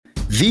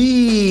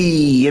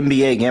The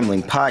NBA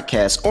Gambling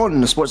Podcast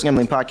on the Sports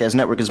Gambling Podcast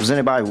Network is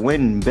presented by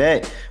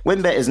WynnBET.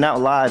 WynnBET is now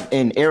live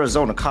in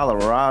Arizona,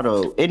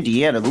 Colorado,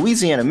 Indiana,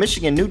 Louisiana,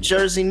 Michigan, New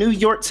Jersey, New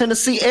York,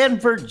 Tennessee, and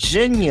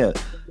Virginia.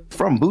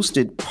 From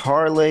boosted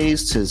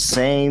parlays to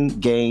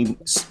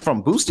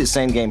boosted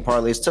same game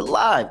parlays to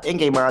live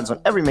in-game odds on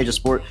every major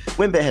sport,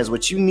 WynnBET has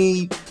what you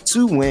need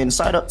to win.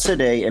 Sign up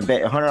today and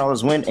bet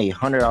 $100, win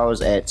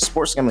 $100 at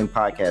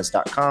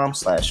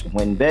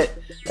sportsgamblingpodcast.com/WynnBET.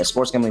 That's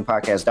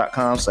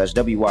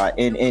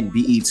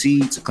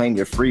sportsgamblingpodcast.com/WYNNBET to claim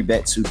your free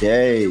bet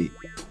today.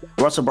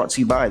 We're also brought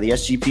to you by the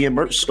SGPN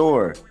merch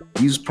store.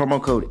 Use promo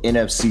code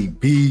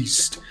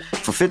NFCBEAST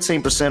for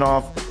 15%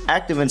 off,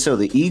 active until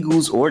the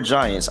Eagles or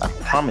Giants, I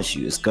promise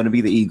you it's going to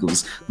be the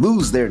Eagles,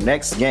 lose their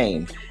next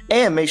game.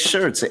 And make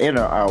sure to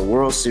enter our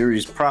World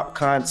Series prop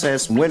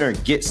contest. Winner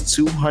gets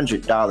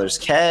 $200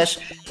 cash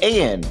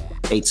and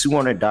a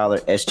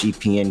 $200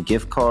 SGPN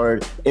gift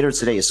card. Enter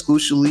today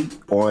exclusively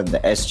on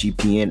the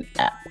SGPN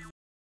app.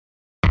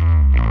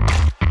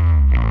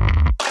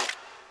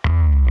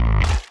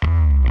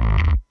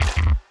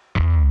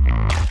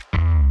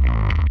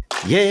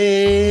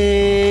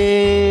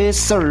 Yes,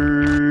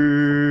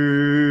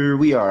 sir.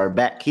 We are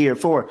back here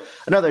for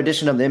another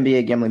edition of the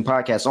NBA Gambling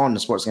Podcast on the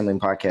Sports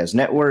Gambling Podcast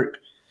Network.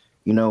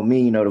 You know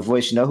me, you know the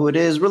voice, you know who it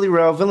is. Really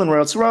Real, Villain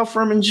Real, Terrell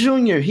Furman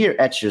Jr. here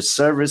at your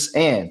service.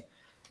 And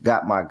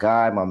got my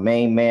guy, my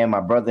main man, my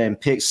brother in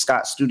picks,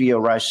 Scott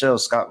Studio Reichel.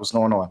 Scott, what's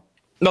going on?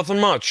 Nothing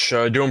much.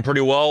 Doing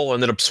pretty well.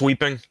 Ended up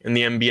sweeping in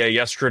the NBA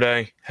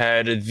yesterday.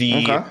 Had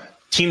the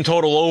team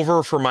total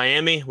over for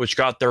Miami, which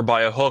got there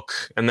by a hook,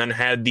 and then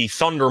had the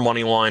Thunder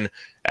money line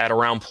at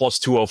around plus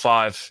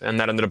 205, and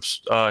that ended up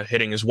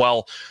hitting as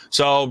well.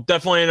 So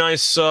definitely a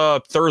nice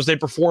Thursday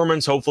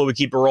performance. Hopefully we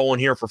keep it rolling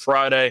here for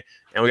Friday,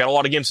 and we got a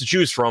lot of games to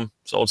choose from,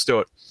 so let's do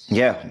it.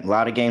 Yeah, a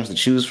lot of games to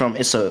choose from.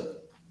 It's a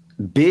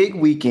big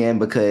weekend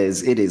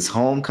because it is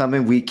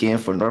homecoming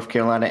weekend for North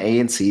Carolina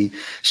A&T.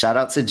 Shout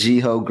out to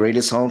G-Ho,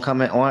 greatest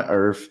homecoming on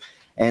earth.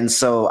 And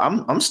so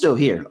I'm still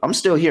here. I'm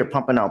still here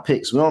pumping out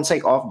picks. We don't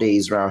take off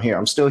days around here.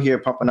 I'm still here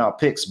pumping out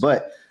picks,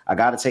 but I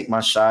got to take my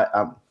shot.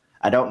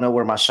 I don't know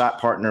where my shot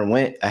partner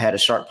went. I had a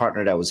sharp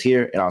partner that was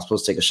here, and I was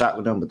supposed to take a shot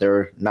with them, but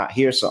they're not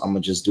here, so I'm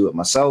going to just do it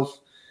myself.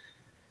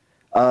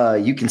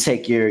 You can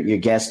take your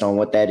guess on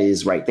what that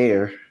is right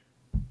there.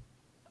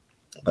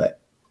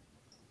 But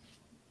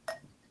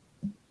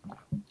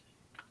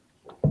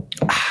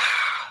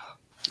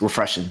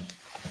refreshing.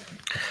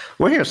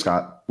 We're here,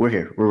 Scott. We're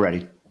here. We're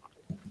ready.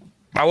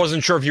 I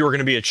wasn't sure if you were going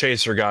to be a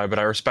chaser guy, but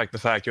I respect the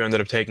fact you ended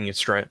up taking it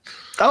straight.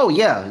 Oh,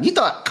 yeah. You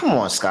thought, come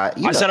on, Scott.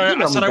 I said I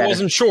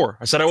wasn't sure.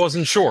 I said I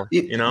wasn't sure,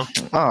 you know?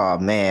 Oh,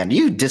 man.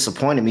 You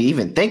disappointed me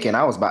even thinking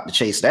I was about to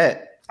chase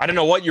that. I didn't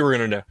know what you were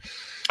going to do.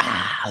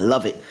 I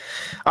love it.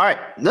 All right.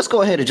 Let's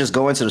go ahead and just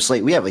go into the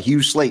slate. We have a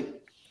huge slate.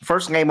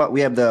 First game up,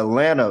 we have the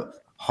Atlanta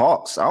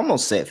Hawks. I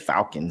almost said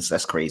Falcons.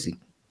 That's crazy.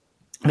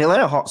 The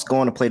Atlanta Hawks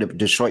going to play the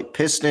Detroit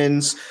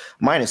Pistons.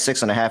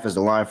 -6.5 is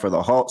the line for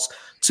the Hawks.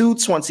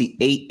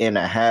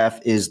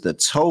 228.5 is the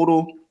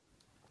total.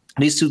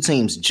 These two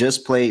teams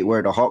just played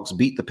where the Hawks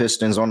beat the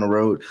Pistons on the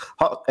road.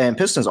 And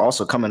Pistons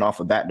also coming off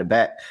a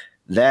back-to-back.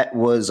 That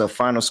was a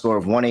final score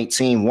of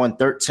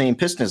 118-113.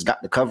 Pistons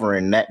got the cover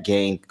in that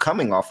game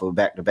coming off of a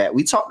back-to-back.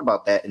 We talked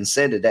about that and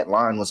said that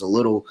line was a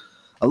little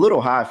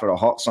high for the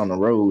Hawks on the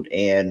road,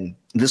 and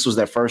this was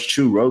their first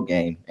true road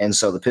game. And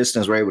so the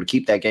Pistons were able to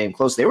keep that game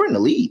close. They were in the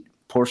lead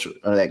portion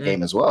of that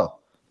game as well.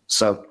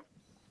 So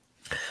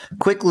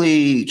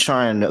quickly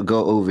trying to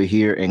go over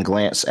here and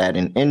glance at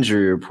an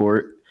injury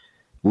report.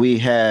 We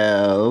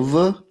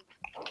have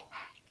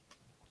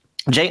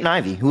Jaden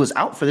Ivey, who is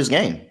out for this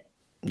game.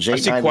 I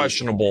see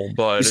questionable,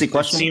 but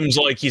it seems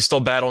like he's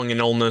still battling an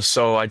illness,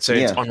 so I'd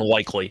say it's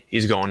unlikely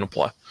he's going to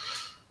play.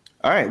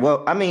 All right.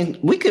 Well, I mean,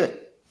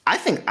 I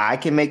think I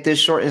can make this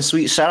short and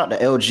sweet. Shout out to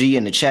LG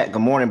in the chat.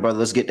 Good morning, brother.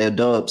 Let's get their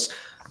dubs.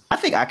 I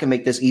think I can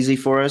make this easy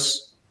for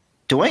us.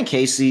 Dwayne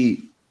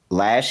Casey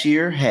last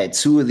year had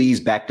two of these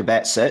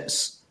back-to-back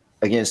sets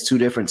against two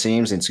different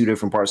teams in two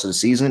different parts of the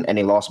season, and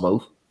they lost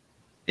both.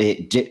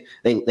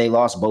 They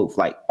lost both,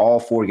 like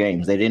all 4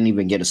 games. They didn't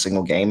even get a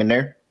single game in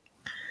there.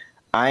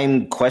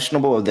 I'm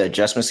questionable of the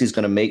adjustments he's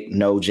going to make,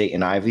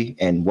 Jaden Ivey,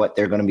 and what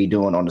they're going to be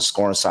doing on the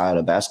scoring side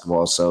of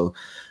basketball. So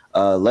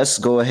let's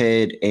go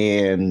ahead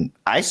and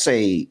I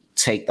say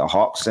take the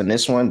Hawks in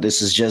this one.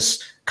 This is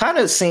just kind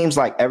of seems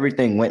like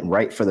everything went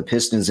right for the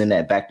Pistons in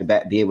that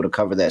back-to-back, be able to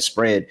cover that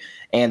spread.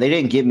 And they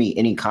didn't give me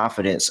any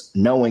confidence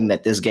knowing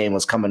that this game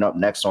was coming up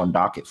next on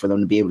docket for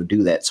them to be able to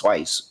do that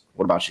twice.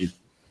 What about you?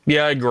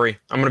 Yeah, I agree.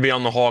 I'm going to be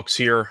on the Hawks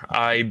here.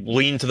 I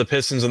leaned to the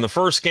Pistons in the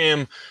first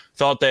game,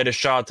 thought they had a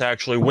shot to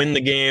actually win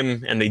the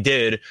game, and they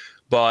did.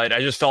 But I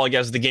just felt like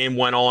as the game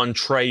went on,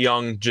 Trae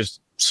Young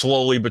just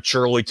slowly but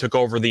surely took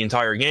over the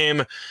entire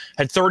game.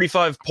 Had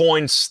 35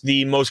 points.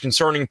 The most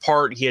concerning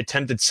part, he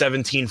attempted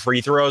 17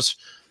 free throws.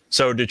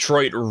 So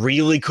Detroit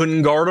really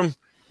couldn't guard him.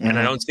 And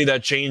I don't see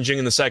that changing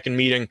in the second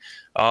meeting.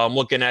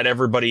 Looking at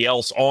everybody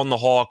else on the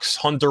Hawks,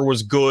 Hunter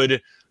was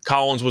good.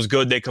 Collins was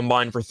good. They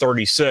combined for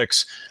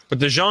 36. But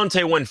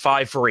DeJounte went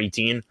 5 for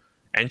 18,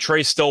 and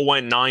Trey still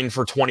went 9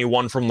 for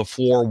 21 from the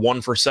floor,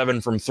 1 for 7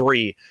 from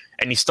 3,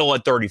 and he still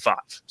had 35.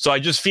 So I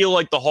just feel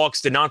like the Hawks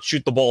did not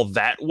shoot the ball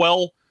that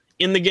well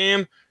in the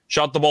game.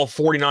 Shot the ball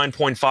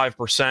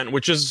 49.5%,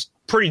 which is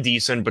pretty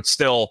decent, but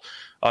still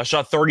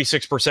shot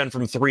 36%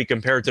 from 3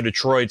 compared to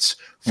Detroit's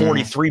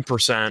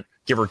 43%,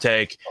 give or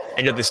take,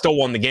 and yet they still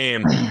won the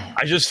game.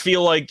 I just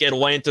feel like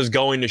Atlanta's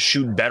going to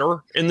shoot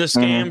better in this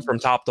game from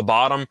top to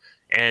bottom,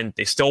 and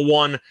they still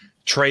won.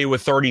 Trey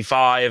with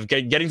 35,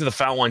 getting to the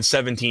foul line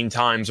 17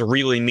 times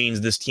really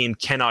means this team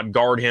cannot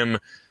guard him.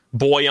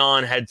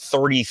 Bojan had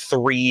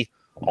 33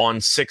 on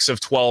 6 of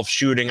 12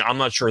 shooting. I'm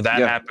not sure that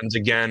happens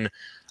again.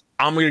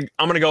 I'm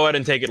gonna go ahead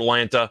and take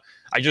Atlanta.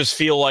 I just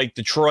feel like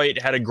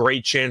Detroit had a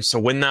great chance to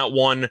win that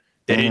one.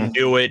 They didn't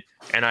do it,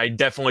 and I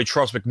definitely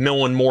trust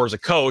McMillan more as a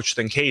coach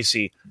than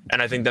Casey,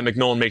 and I think that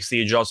McMillan makes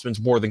the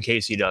adjustments more than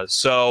Casey does.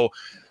 So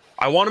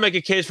I want to make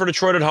a case for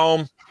Detroit at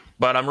home,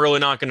 but I'm really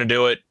not going to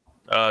do it.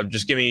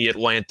 Just give me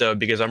Atlanta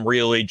because I'm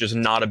really just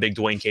not a big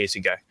Dwayne Casey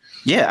guy.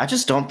 Yeah, I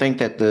just don't think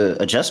that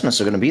the adjustments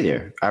are going to be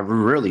there. I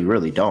really,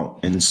 really don't.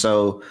 And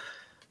so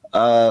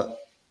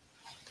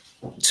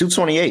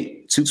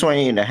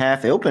 228 and a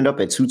half. It opened up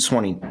at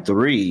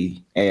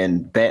 223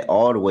 and bet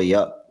all the way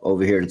up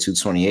over here to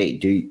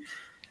 228.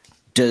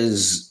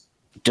 Does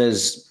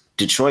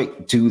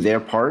Detroit do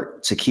their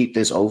part to keep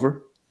this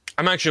over?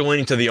 I'm actually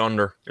leaning to the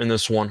under in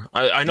this one.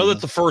 I know that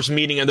the first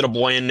meeting ended up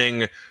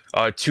landing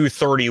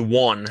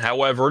 231.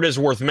 However, it is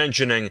worth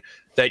mentioning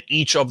that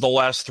each of the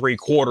last 3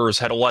 quarters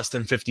had less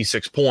than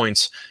 56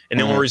 points. And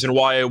the only reason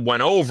why it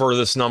went over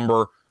this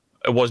number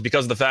was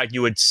because of the fact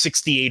you had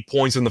 68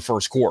 points in the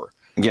first quarter.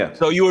 Yeah.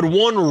 So you had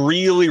one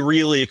really,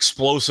 really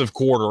explosive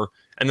quarter,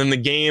 and then the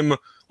game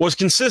was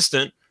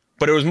consistent,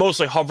 but it was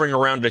mostly hovering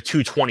around a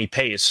 220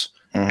 pace.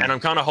 And I'm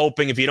kind of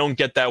hoping if you don't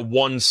get that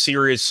one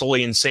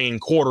seriously insane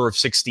quarter of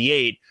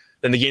 68,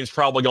 then the game's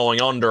probably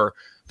going under.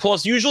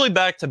 Plus, usually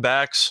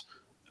back-to-backs,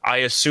 I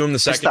assume the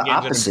second game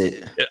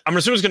I'm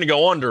assuming it's going to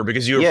go under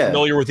because you're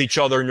familiar with each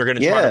other and you're going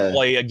to try to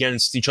play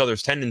against each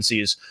other's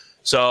tendencies.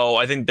 So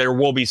I think there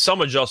will be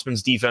some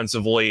adjustments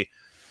defensively.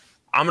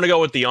 I'm going to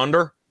go with the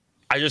under.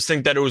 I just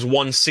think that it was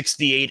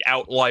 168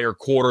 outlier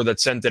quarter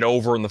that sent it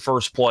over in the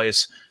first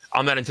place.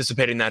 I'm not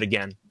anticipating that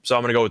again. So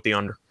I'm going to go with the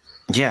under.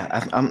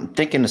 Yeah, I'm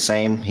thinking the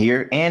same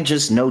here. And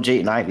just no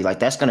Jaden Ivey. Like,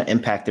 that's going to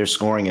impact their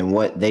scoring and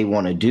what they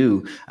want to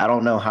do. I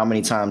don't know how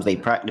many times they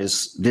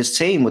practice this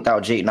team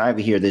without Jaden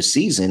Ivey here this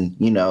season.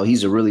 You know,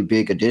 he's a really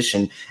big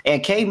addition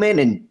and came in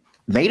and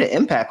made an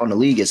impact on the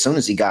league as soon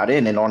as he got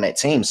in and on that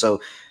team.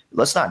 So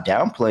let's not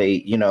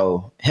downplay, you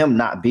know, him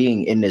not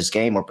being in this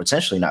game or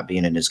potentially not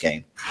being in this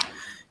game.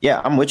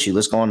 Yeah, I'm with you.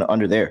 Let's go on to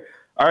under there.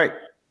 All right.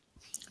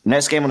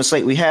 Next game on the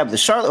slate, we have the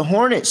Charlotte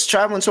Hornets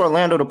traveling to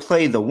Orlando to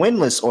play the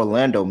winless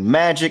Orlando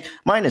Magic.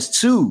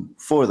 -2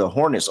 for the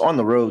Hornets on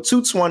the road.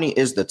 220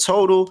 is the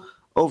total.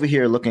 Over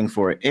here looking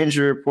for an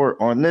injury report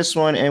on this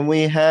one. And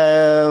we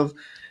have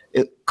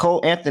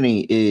Cole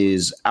Anthony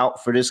is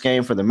out for this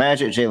game for the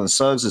Magic. Jalen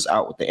Suggs is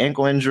out with the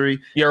ankle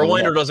injury. Yeah,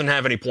 Orlando doesn't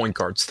have any point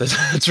guards.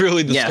 That's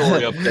really the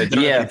story update.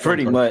 Yeah,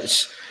 pretty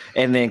much.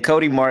 And then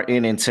Cody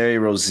Martin and Terry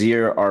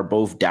Rozier are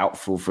both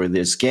doubtful for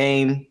this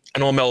game.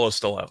 And LaMelo's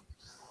still out.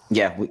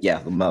 Yeah,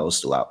 LaMelo's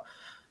still out.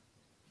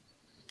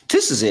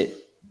 This is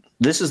it.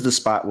 This is the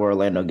spot where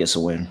Orlando gets a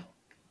win.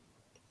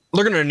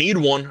 They're going to need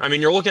one. I mean,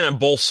 you're looking at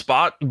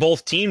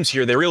both teams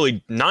here.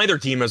 Neither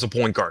team has a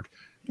point guard.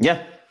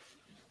 Yeah.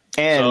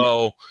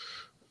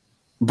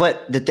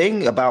 But the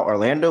thing about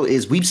Orlando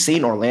is we've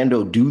seen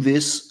Orlando do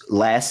this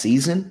last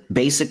season,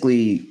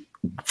 basically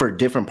for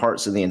different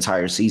parts of the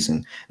entire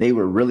season. They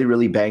were really,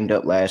 really banged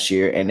up last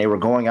year, and they were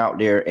going out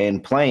there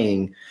and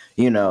playing,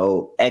 you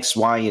know, X,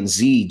 Y, and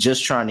Z,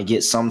 just trying to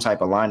get some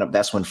type of lineup.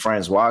 That's when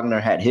Franz Wagner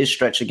had his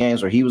stretch of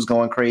games where he was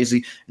going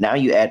crazy. Now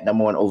you add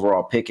number 1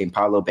 overall pick in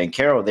Paolo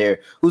Banchero there,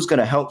 who's going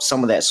to help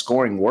some of that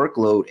scoring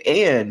workload.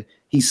 And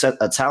he's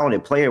a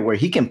talented player where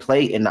he can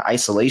play in the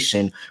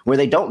isolation where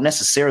they don't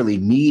necessarily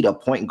need a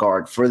point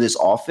guard for this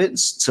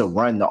offense to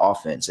run the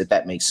offense, if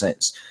that makes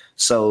sense.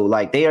 So,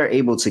 like, they are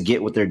able to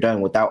get what they're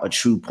done without a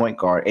true point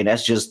guard. And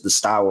that's just the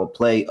style of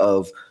play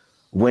of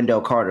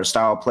Wendell Carter,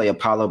 style of play of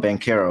Paolo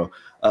Banchero.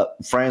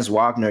 Franz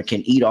Wagner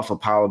can eat off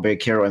of Paolo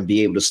Banchero and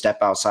be able to step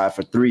outside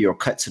for 3 or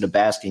cut to the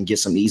basket and get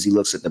some easy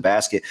looks at the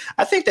basket.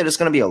 I think that it's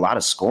going to be a lot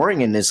of scoring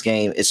in this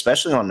game,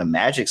 especially on the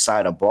Magic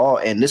side of ball.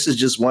 And this is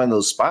just one of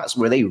those spots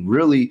where they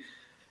really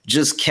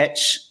just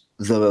catch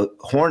the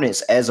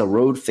Hornets as a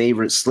road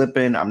favorite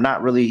slipping. I'm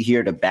not really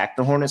here to back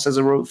the Hornets as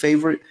a road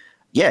favorite.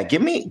 Yeah,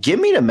 give me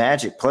the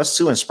Magic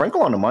 +2 and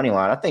sprinkle on the money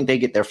line. I think they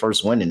get their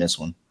first win in this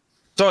one.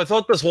 So I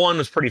thought this one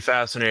was pretty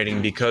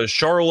fascinating because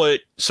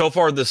Charlotte, so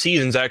far this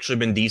season's actually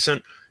been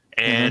decent.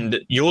 And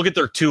you look at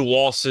their 2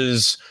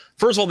 losses.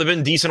 First of all, they've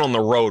been decent on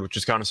the road, which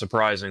is kind of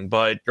surprising.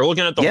 But you're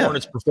looking at the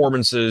Hornets'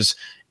 performances,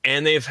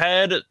 and they've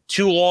had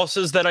 2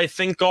 losses that I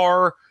think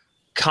are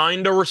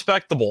kind of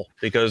respectable.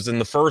 Because in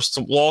the first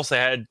loss they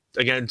had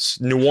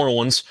against New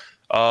Orleans,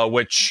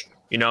 which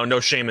No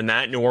shame in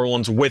that. New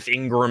Orleans with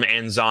Ingram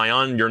and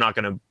Zion, you're not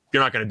gonna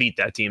beat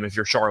that team if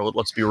you're Charlotte.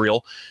 Let's be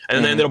real. And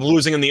then they ended up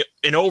losing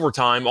in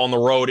overtime on the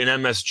road in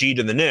MSG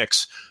to the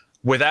Knicks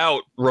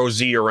without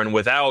Rozier and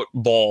without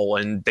Ball,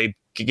 and they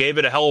gave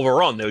it a hell of a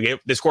run.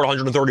 They scored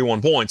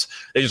 131 points.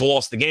 They just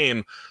lost the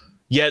game.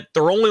 Yet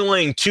they're only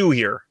laying 2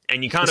 here,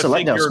 and you kind of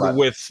figured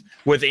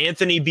with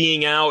Anthony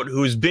being out,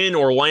 who's been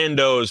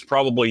Orlando's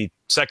probably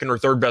second or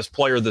third best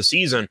player this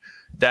season,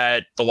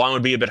 that the line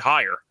would be a bit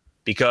higher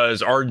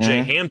because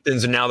R.J.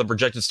 Hampton's now the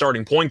projected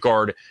starting point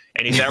guard,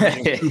 and he's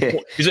averaging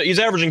he's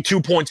averaging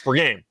 2 points per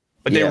game.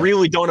 But they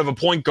really don't have a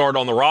point guard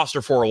on the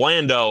roster for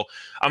Orlando.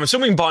 I'm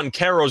assuming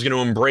Banchero is going to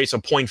embrace a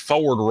point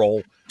forward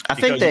role. I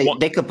think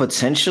they could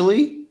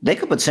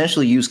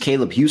potentially use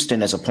Caleb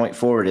Houston as a point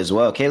forward as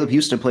well. Caleb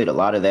Houston played a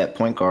lot of that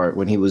point guard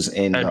when he was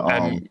in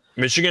at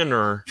Michigan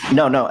or at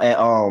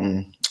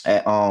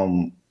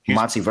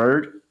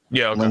Montverde.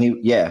 Yeah, okay. When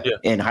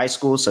in high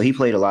school, so he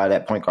played a lot of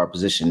that point guard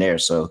position there.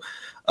 So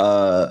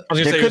I was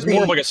gonna say it's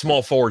more of like a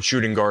small forward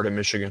shooting guard in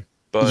Michigan.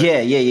 But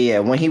yeah.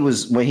 When he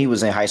was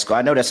in high school,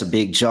 I know that's a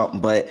big jump,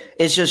 but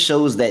it just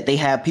shows that they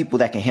have people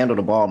that can handle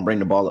the ball and bring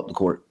the ball up the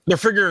court. They're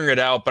figuring it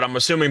out, but I'm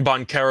assuming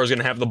Banchero is going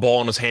to have the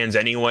ball in his hands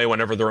anyway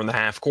whenever they're in the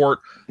half court.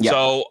 Yep.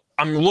 So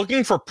I'm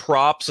looking for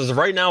props. As of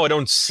right now, I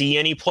don't see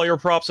any player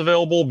props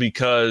available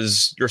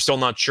because you're still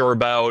not sure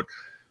about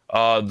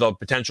the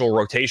potential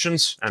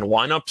rotations and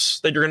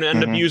lineups that you're going to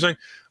end up using.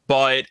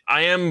 But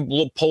I am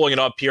pulling it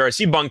up here. I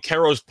see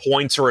Banchero's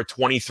points are at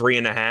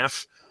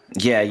 23.5.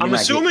 Yeah, I'm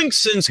assuming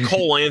since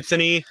Cole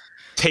Anthony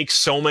takes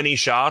so many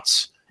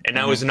shots and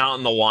now is not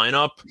in the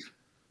lineup,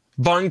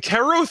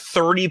 Banchero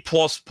 30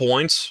 plus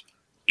points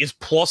is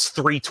plus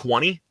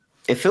 320.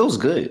 It feels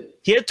good.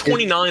 He had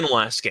 29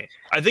 last game.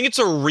 I think it's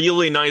a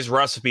really nice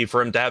recipe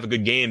for him to have a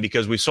good game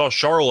because we saw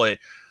Charlotte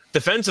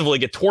defensively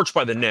get torched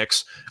by the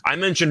Knicks. I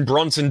mentioned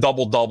Brunson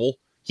double-double.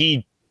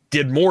 He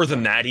did more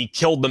than that. He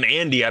killed them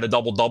and he had a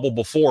double-double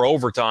before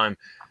overtime.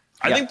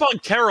 I think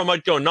Banchero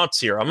might go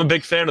nuts here. I'm a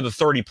big fan of the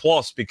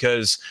 30-plus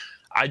because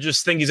I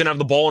just think he's going to have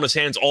the ball in his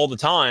hands all the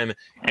time.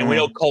 And we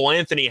know Cole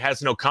Anthony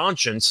has no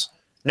conscience.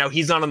 Now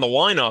he's not in the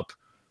lineup.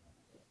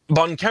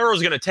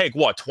 Banchero's going to take,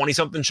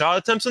 20-something shot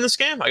attempts in this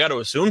game? I got to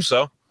assume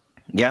so.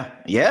 Yeah.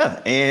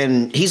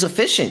 And he's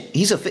efficient.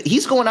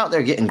 He's going out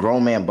there getting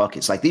grown man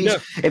buckets. Like these,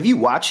 if you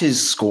watch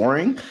his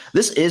scoring,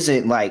 this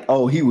isn't like,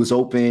 he was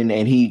open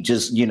and he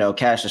just,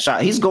 cashed a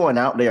shot. He's going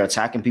out there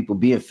attacking people,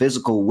 being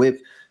physical with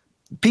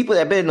people that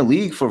have been in the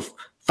league for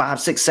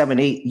 5, 6, 7,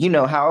 8,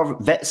 however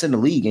vets in the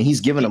league, and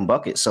he's giving them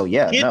buckets. So he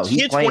had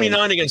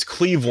 29 against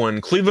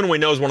Cleveland. Cleveland, we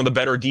know, is one of the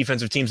better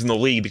defensive teams in the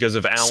league because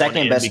of Allen.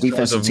 Second best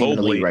defensive team in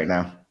the league right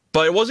now.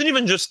 But it wasn't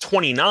even just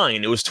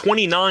 29. It was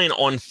 29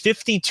 on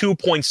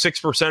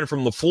 52.6%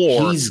 from the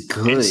floor. He's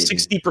good. And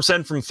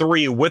 60% from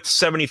three with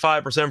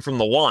 75% from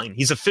the line.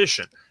 He's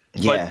efficient.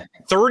 Yeah.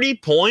 But 30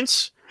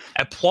 points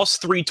at plus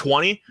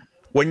 320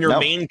 when your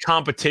main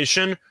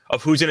competition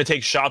of who's going to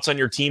take shots on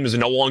your team is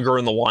no longer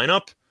in the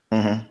lineup.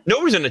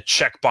 Nobody's going to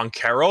check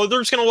Banchero. They're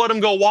just going to let him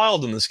go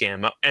wild in this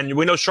game. And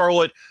we know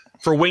Charlotte,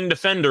 for wing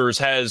defenders,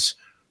 has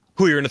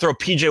who you're going to throw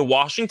PJ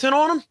Washington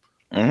on him?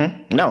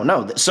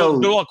 No. So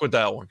good luck with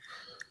that one.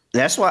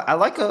 That's why I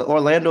like a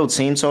Orlando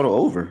team total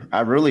over.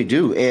 I really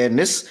do. And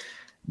this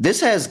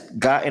has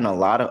gotten a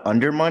lot of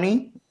under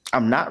money.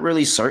 I'm not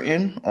really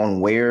certain on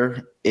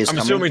where it's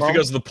coming from. I'm assuming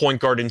because of the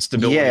point guard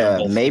instability.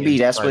 Yeah, maybe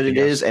that's what it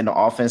is. And the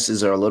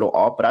offenses are a little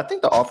off. But I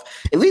think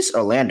at least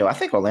Orlando, I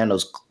think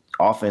Orlando's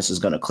offense is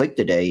going to click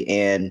today.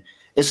 And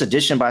it's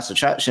addition by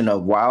subtraction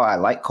of, while I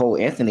like Cole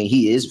Anthony,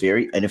 he is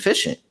very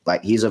inefficient.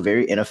 Like, he's a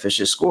very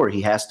inefficient scorer.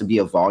 He has to be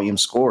a volume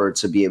scorer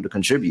to be able to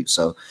contribute.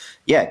 So,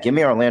 yeah, give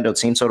me Orlando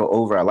team total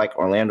over. I like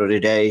Orlando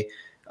today.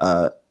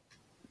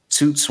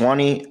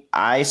 220,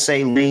 I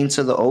say lean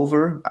to the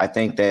over. I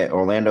think that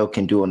Orlando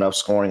can do enough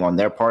scoring on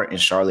their part and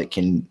Charlotte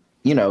can,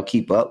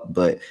 keep up.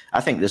 But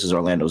I think this is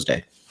Orlando's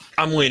day.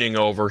 I'm leaning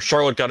over.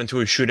 Charlotte got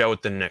into a shootout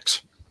with the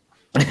Knicks.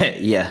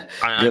 Yeah,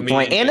 good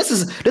point. And this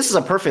is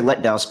a perfect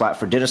letdown spot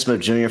for Dennis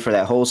Smith Jr. for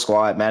that whole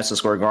squad, Madison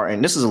Square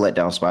Garden. This is a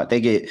letdown spot. They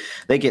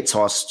get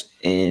tossed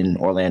in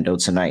Orlando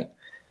tonight.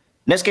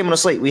 Next game on the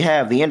slate, we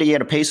have the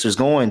Indiana Pacers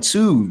going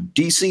to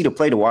DC to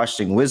play the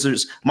Washington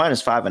Wizards.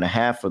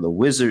 -5.5 for the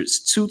Wizards.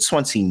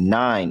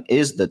 229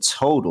 is the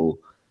total.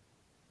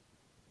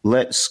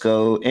 Let's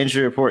go.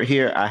 Injury report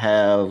here. I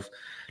have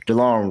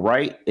DeLon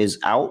Wright is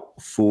out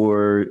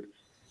for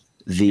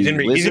he's going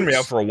to be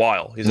out for a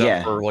while. He's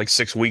out for like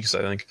 6 weeks,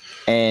 I think.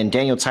 And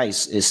Daniel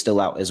Tice is still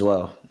out as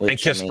well. And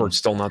Kispert's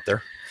still not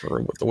there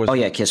for the Wizards. Oh,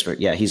 yeah, Kispert.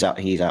 Yeah, he's out.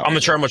 I'm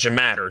not sure how much it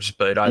matters,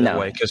 but either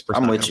way, Kispert's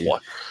I'm not with going you. to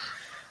play.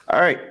 All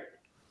right.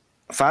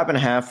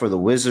 5.5 for the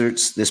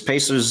Wizards. This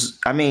Pacers,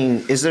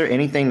 is there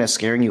anything that's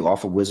scaring you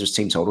off of Wizards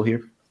team total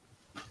here?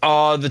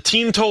 The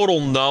team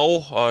total,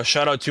 no.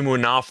 Shout out to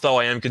Munaf, though.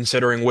 I am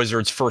considering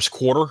Wizards first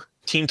quarter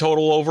team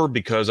total over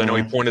because I know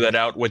he pointed that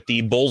out with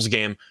the Bulls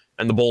game,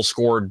 and the Bulls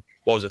scored,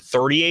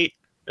 38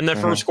 in that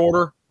first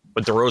quarter?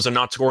 with DeRozan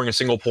not scoring a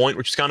single point,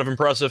 which is kind of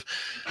impressive.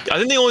 I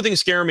think the only thing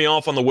scaring me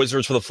off on the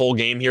Wizards for the full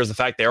game here is the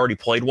fact they already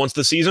played once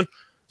this season.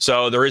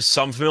 So there is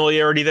some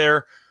familiarity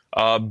there.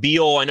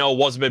 Beal, I know,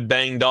 was a bit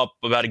banged up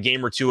about a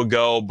game or two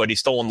ago, but he's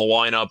still in the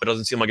lineup. It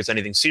doesn't seem like it's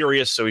anything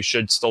serious, so he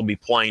should still be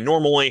playing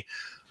normally.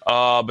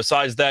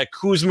 Besides that,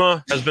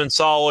 Kuzma has been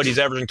solid. He's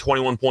averaging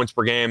 21 points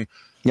per game.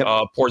 Yep.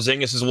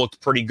 Porzingis has looked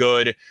pretty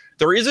good.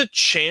 There is a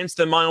chance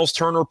that Miles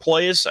Turner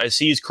plays. I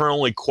see he's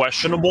currently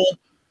questionable.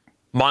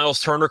 Miles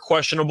Turner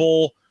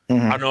questionable.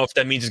 I don't know if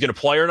that means he's going to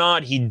play or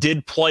not. He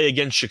did play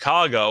against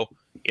Chicago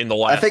in the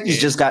last I think he's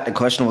game. just got the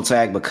questionable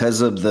tag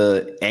because of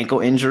the ankle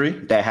injury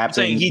that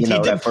happened. He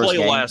did play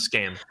last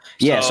game.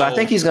 Yeah, so I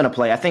think he's going to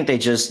play. I think they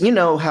just,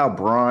 how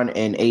Bron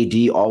and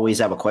AD always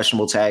have a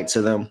questionable tag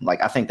to them.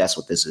 Like, I think that's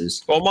what this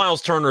is. Well,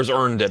 Miles Turner's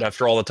earned it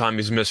after all the time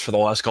he's missed for the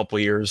last couple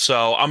of years.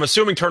 So I'm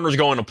assuming Turner's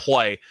going to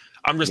play.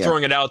 I'm just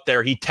throwing it out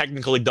there. He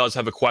technically does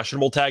have a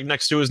questionable tag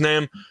next to his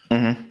name.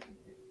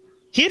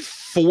 He had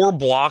 4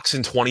 blocks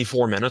in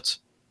 24 minutes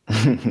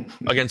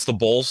against the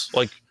Bulls.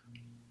 Like,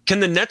 can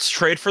the Nets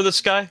trade for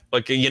this guy?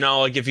 Like,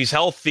 if he's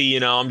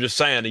healthy, I'm just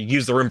saying, he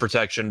use the rim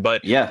protection.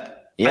 But yeah,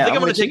 I think I'm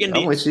going to take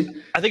Indiana.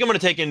 I think I'm going to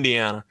take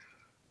Indiana.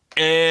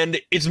 And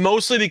it's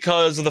mostly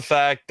because of the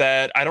fact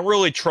that I don't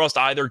really trust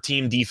either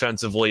team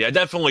defensively. I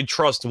definitely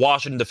trust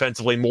Washington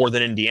defensively more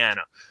than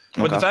Indiana.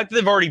 But the fact that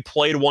they've already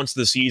played once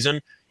this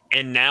season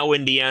and now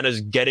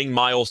Indiana's getting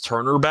Miles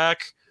Turner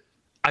back,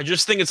 I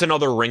just think it's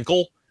another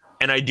wrinkle.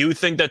 And I do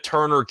think that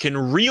Turner can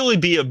really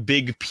be a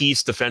big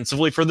piece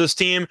defensively for this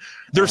team.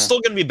 They're still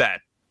going to be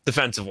bad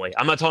defensively.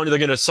 I'm not telling you they're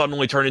going to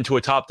suddenly turn into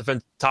a top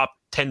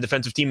 10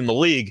 defensive team in the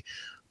league.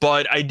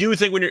 But I do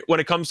think when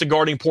it comes to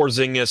guarding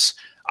Porzingis,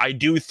 I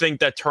do think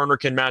that Turner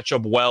can match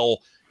up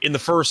well. In the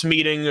first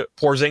meeting,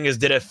 Porzingis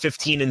did have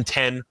 15 and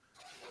 10.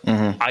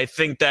 I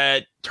think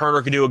that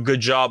Turner can do a good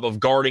job of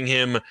guarding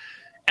him.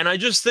 And I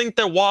just think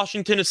that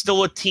Washington is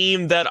still a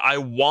team that I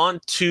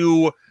want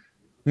to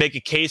make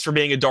a case for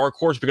being a dark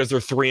horse because they're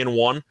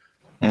 3-1.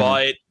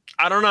 But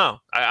I don't know.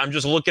 I'm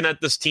just looking at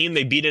this team.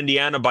 They beat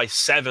Indiana by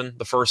 7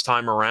 the first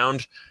time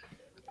around.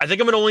 I think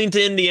I'm going to lean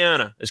to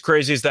Indiana, as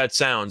crazy as that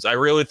sounds. I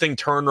really think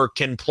Turner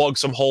can plug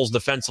some holes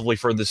defensively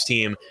for this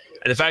team.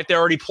 And the fact they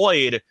already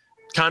played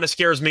kind of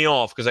scares me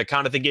off because I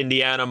kind of think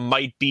Indiana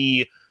might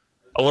be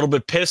a little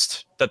bit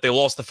pissed that they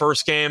lost the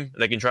first game.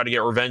 They can try to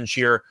get revenge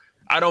here.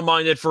 I don't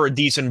mind it for a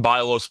decent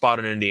buy low spot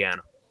in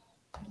Indiana.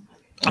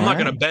 I'm not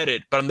going to bet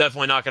it, but I'm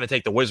definitely not going to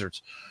take the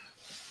Wizards.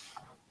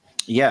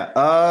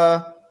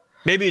 Yeah.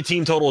 Maybe a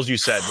team total, as you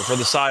said, but for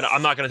the side,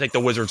 I'm not going to take the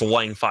Wizards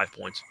laying 5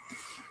 points.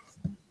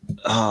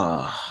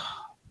 I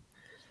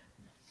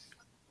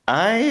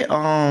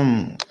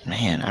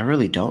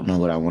really don't know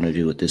what I want to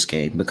do with this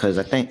game because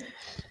I think,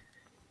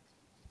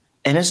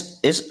 and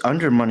it's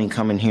under money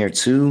coming here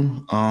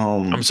too.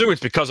 I'm assuming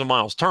it's because of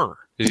Miles Turner.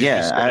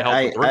 Yeah,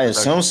 I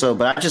assume so,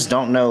 but I just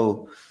don't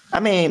know. I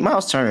mean,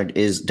 Miles Turner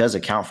does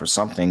account for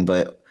something,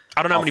 but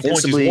I don't know how many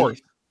points he's worth.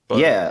 But.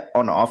 Yeah,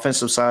 on the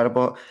offensive side of the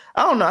ball,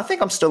 I don't know. I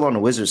think I'm still on the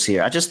Wizards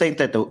here. I just think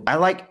that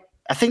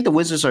I think the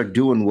Wizards are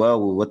doing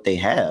well with what they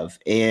have,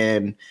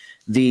 and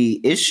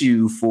the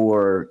issue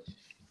for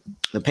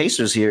the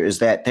Pacers here is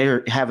that they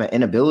have an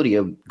inability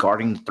of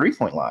guarding the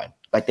 3-point line.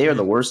 Like they are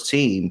the worst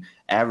team,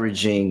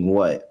 averaging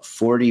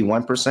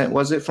 41%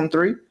 was it from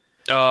 3?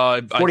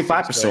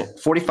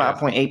 45%,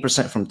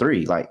 45.8% from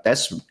 3. Like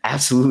that's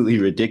absolutely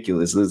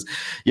ridiculous.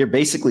 You're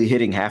basically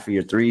hitting half of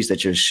your threes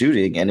that you're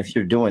shooting. And if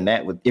you're doing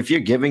that if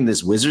you're giving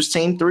this Wizards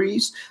team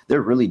threes,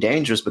 they're really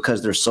dangerous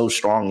because they're so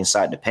strong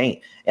inside the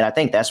paint. And I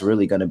think that's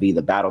really going to be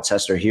the battle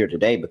tester here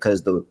today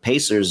because the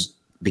Pacers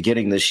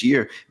beginning this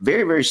year,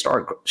 very, very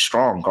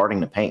strong guarding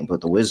the paint,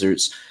 but the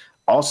Wizards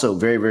also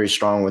very, very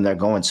strong when they're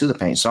going to the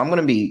paint. So I'm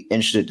going to be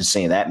interested in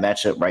seeing that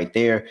matchup right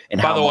there and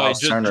how Miles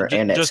Turner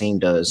and that team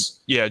does.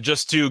 Yeah,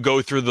 just to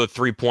go through the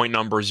 3-point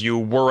numbers, you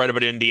were right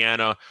about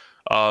Indiana,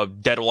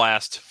 dead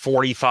last,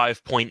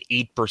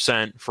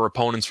 45.8% for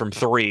opponents from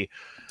 3.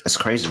 That's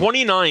crazy.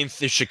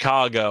 29th is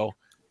Chicago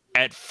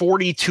at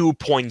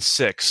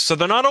 42.6. So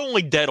they're not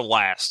only dead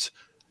last,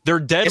 they're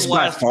dead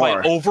last by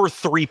over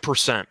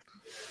 3%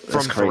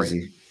 from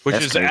 3. Which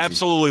is crazy.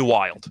 Absolutely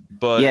wild.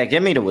 But yeah,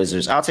 give me the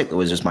Wizards. I'll take the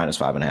Wizards minus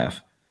 5.5.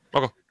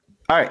 Okay.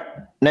 All right.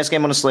 Next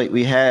game on the slate,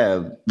 we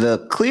have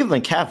the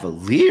Cleveland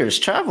Cavaliers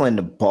traveling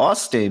to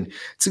Boston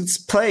to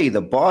play the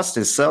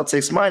Boston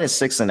Celtics minus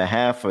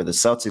 6.5 for the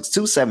Celtics.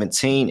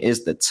 217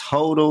 is the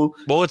total.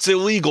 Well, it's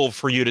illegal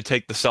for you to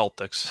take the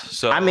Celtics.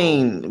 So I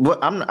mean,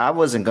 I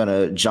wasn't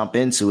gonna jump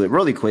into it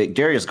really quick.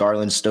 Darius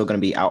Garland's still gonna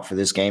be out for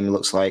this game. It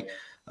looks like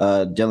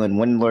Dylan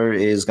Windler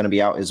is gonna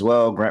be out as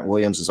well. Grant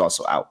Williams is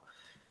also out.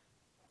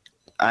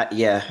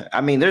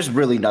 I mean, there's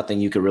really nothing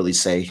you could really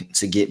say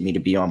to get me to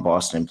be on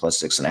Boston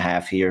plus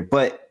 6.5 here.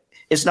 But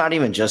it's not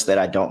even just that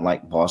I don't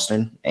like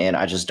Boston and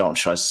I just don't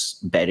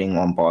trust betting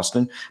on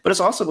Boston. But it's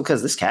also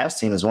because this Cavs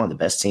team is one of the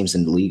best teams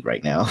in the league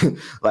right now.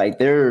 Like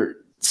they're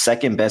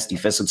second best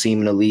defensive team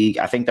in the league.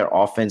 I think their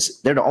offense,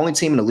 they're the only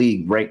team in the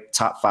league ranked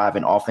top 5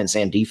 in offense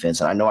and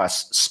defense. And I know I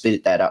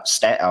spit that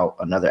stat out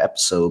another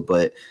episode,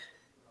 but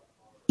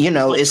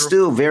it's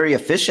still very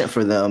efficient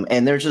for them,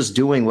 and they're just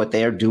doing what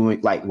they're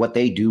doing, like what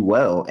they do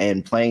well,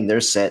 and playing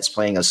their sets,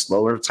 playing a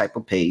slower type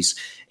of pace,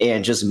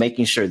 and just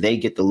making sure they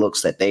get the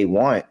looks that they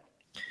want.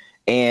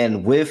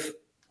 And with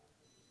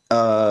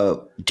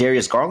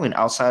Darius Garland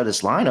outside of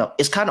this lineup,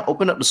 it's kind of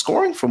opened up the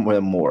scoring from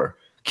them more.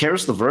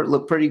 Karis LeVert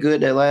looked pretty good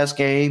that last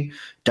game.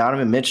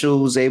 Donovan Mitchell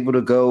was able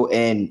to go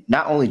and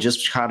not only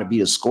just kind of be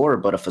a scorer,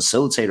 but a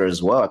facilitator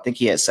as well. I think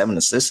he had 7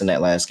 assists in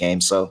that last game.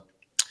 So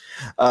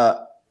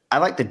I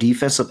like the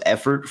defensive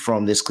effort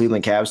from this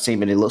Cleveland Cavs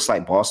team, and it looks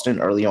like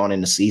Boston early on in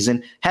the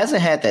season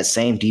hasn't had that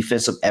same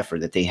defensive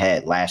effort that they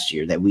had last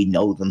year that we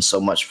know them so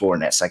much for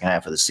in that second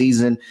half of the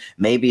season.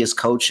 Maybe it's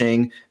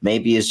coaching.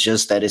 Maybe it's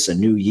just that it's a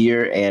new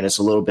year and it's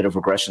a little bit of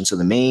regression to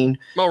the mean.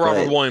 Well,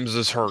 Robert Williams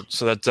is hurt,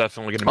 so that's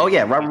definitely going to be. Oh,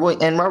 yeah,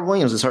 Robert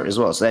Williams is hurt as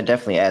well, so that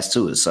definitely adds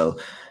to it. So,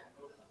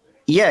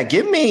 yeah,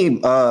 give me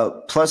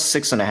plus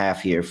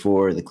 6.5 here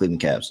for the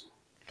Cleveland Cavs.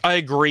 I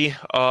agree.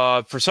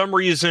 For some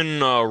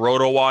reason,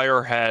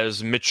 RotoWire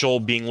has Mitchell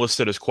being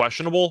listed as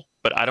questionable,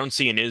 but I don't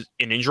see an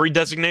injury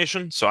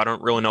designation, so I don't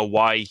really know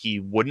why he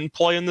wouldn't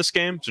play in this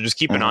game. So just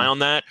keep an eye on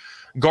that.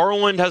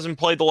 Garland hasn't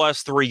played the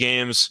last 3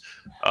 games.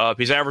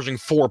 He's averaging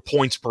 4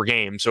 points per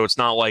game, so it's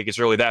not like it's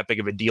really that big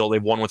of a deal.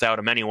 They've won without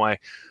him anyway.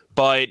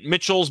 But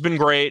Mitchell's been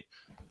great.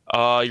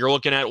 You're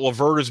looking at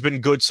LeVert has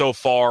been good so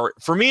far.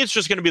 For me, it's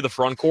just going to be the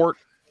front court.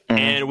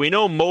 And we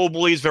know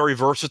Mobley's very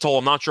versatile.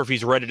 I'm not sure if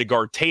he's ready to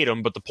guard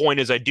Tatum, but the point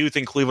is I do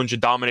think Cleveland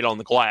should dominate on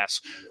the glass.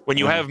 When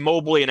you have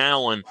Mobley and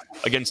Allen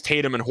against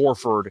Tatum and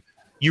Horford,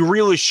 you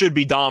really should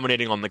be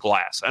dominating on the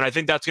glass. And I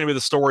think that's going to be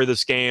the story of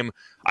this game.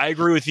 I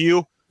agree with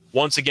you.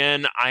 Once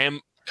again, I am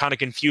kind of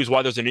confused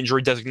why there's an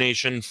injury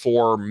designation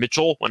for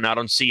Mitchell when I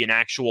don't see an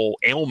actual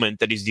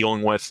ailment that he's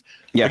dealing with.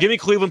 Yeah. But give me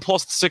Cleveland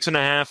plus the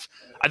 6.5.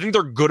 I think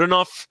they're good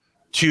enough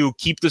to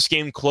keep this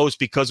game close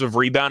because of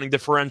rebounding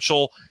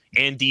differential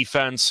and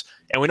defense.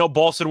 And we know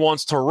Boston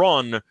wants to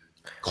run.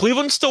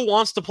 Cleveland still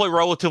wants to play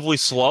relatively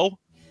slow.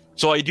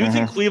 So I do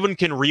think Cleveland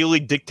can really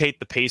dictate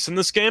the pace in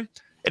this game.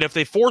 And if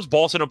they force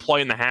Boston to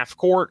play in the half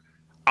court,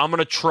 I'm going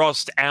to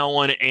trust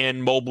Allen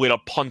and Mobley to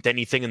punt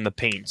anything in the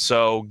paint.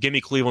 So give me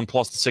Cleveland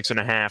plus the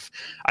 6.5.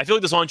 I feel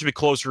like this line should be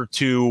closer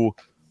to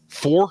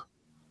 4,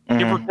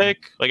 give or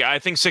take. Like, I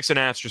think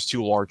 6.5 is just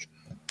too large.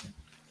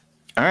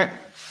 All right.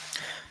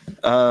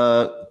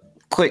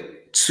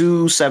 Quick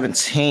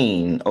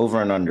 217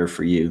 over and under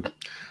for you.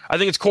 I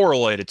think it's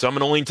correlated, so I'm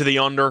going to lean to the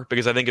under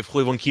because I think if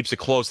Cleveland keeps it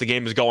close, the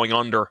game is going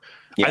under.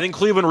 Yeah. I think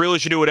Cleveland really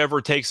should do whatever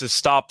it takes to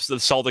stop the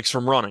Celtics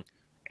from running.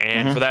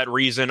 And for that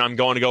reason, I'm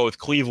going to go with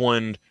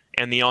Cleveland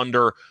and the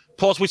under.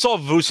 Plus, we saw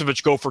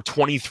Vucevic go for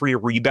 23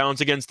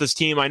 rebounds against this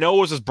team. I know it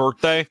was his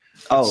birthday.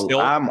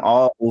 I'm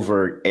all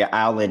over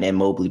Allen and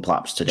Mobley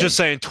props today. Just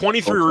saying,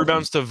 23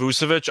 rebounds to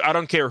Vucevic. I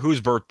don't care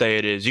whose birthday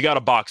it is. You got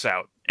to box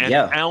out. And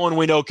Allen,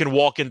 we know, can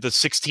walk into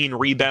 16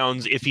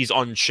 rebounds if he's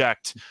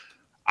unchecked.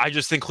 I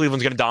just think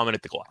Cleveland's going to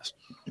dominate the glass.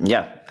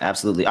 Yeah,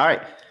 absolutely. All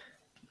right.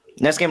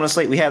 Next game on the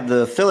slate, we have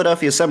the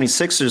Philadelphia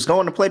 76ers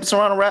going to play the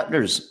Toronto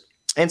Raptors.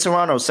 In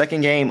Toronto, second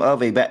game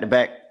of a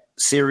back-to-back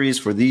series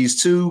for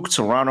these two.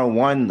 Toronto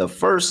won the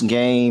first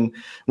game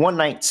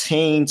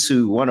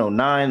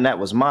 119-109. That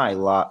was my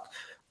lock.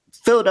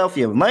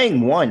 Philadelphia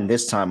laying 1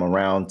 this time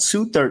around.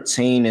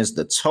 213 is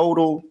the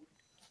total.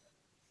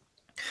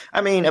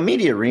 I mean,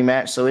 immediate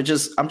rematch, so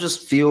I'm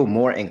just feel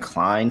more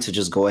inclined to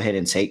just go ahead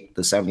and take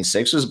the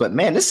 76ers. But,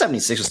 man, this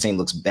 76ers team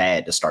looks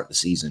bad to start the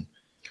season.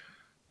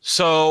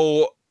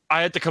 So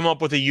I had to come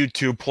up with a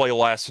YouTube play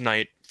last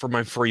night for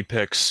my free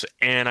picks,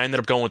 and I ended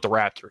up going with the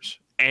Raptors.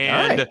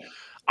 And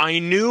I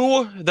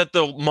knew that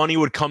the money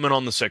would come in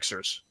on the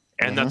Sixers,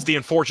 and that's the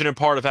unfortunate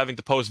part of having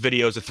to post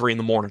videos at 3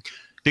 a.m.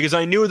 because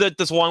I knew that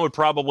this line would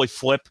probably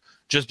flip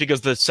just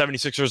because the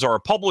 76ers are a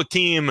public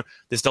team.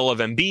 They still have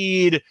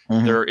Embiid.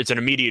 It's an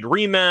immediate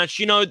rematch.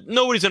 You know,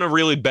 nobody's going to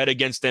really bet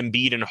against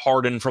Embiid and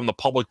Harden from the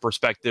public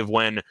perspective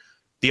when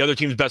the other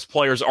team's best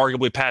player is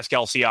arguably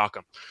Pascal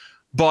Siakam.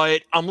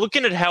 But I'm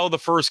looking at how the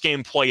first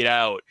game played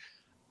out.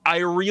 I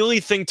really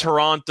think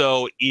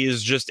Toronto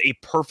is just a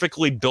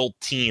perfectly built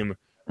team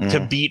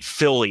to beat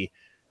Philly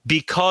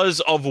because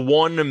of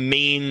one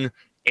main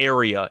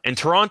area. And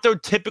Toronto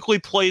typically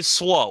plays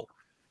slow.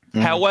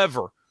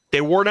 However,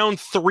 they were down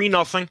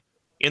 3-0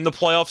 in the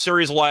playoff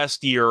series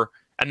last year,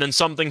 and then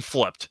something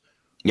flipped.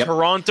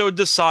 Toronto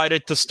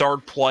decided to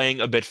start playing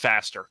a bit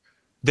faster.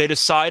 They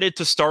decided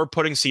to start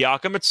putting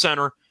Siakam at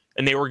center,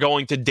 and they were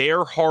going to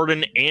dare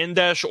Harden and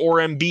or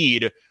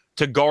Embiid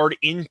to guard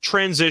in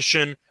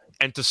transition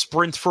and to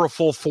sprint for a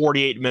full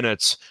 48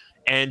 minutes.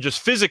 And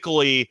just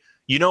physically,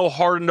 you know,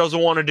 Harden doesn't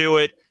want to do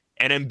it,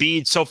 and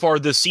Embiid so far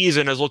this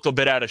season has looked a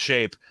bit out of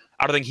shape.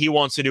 I don't think he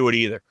wants to do it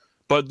either.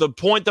 But the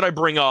point that I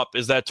bring up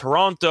is that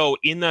Toronto,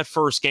 in that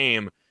first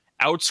game,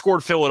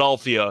 outscored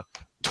Philadelphia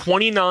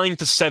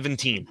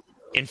 29-17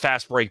 in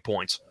fast break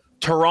points.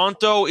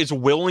 Toronto is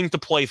willing to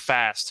play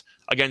fast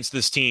against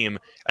this team,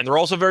 and they're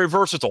also very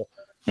versatile.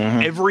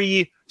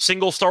 Every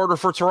single starter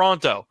for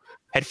Toronto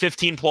had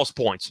 15-plus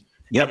points.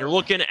 And you're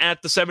looking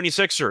at the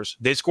 76ers.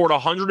 They scored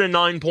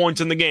 109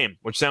 points in the game,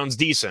 which sounds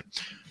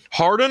decent.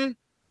 Harden,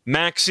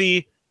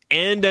 Maxey,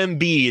 and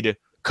Embiid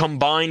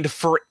combined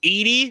for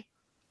 80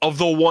 of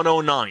the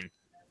 109.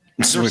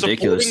 It's Their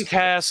ridiculous. supporting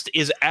cast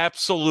is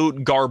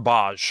absolute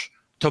garbage.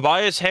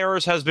 Tobias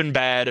Harris has been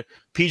bad.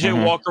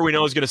 PJ Walker, we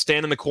know, is going to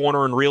stand in the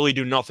corner and really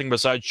do nothing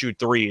besides shoot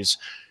threes.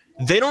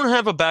 They don't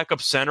have a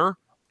backup center,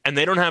 and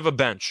they don't have a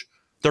bench.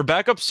 Their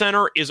backup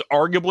center is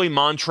arguably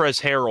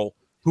Montrezl Harrell,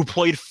 who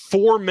played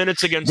 4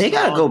 minutes against. They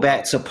got to go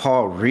back to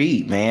Paul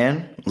Reed,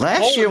 man.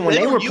 Last year when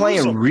they were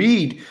playing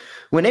Reed,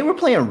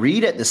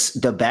 at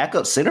the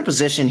backup center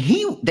position,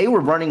 they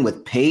were running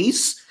with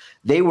pace.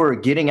 They were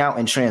getting out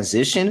in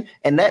transition,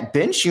 and that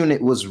bench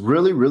unit was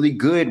really, really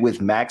good with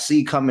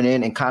Maxey coming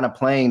in and kind of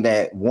playing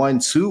that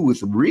 1-2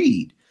 with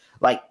Reed.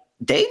 Like,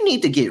 they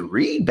need to get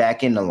Reed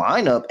back in the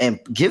lineup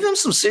and give him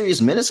some serious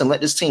minutes and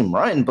let this team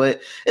run.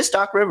 But it's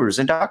Doc Rivers,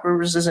 and Doc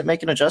Rivers isn't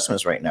making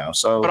adjustments right now.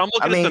 So, but I'm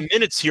looking at the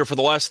minutes here for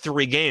the last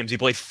 3 games. He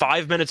played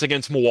 5 minutes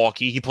against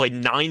Milwaukee. He played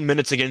 9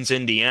 minutes against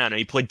Indiana.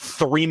 He played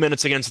 3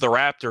 minutes against the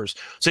Raptors.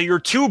 So your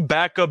 2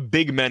 backup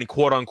big men,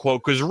 quote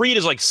unquote, because Reed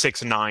is like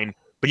 6'9",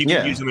 but you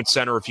can use him at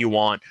center if you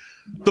want.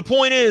 The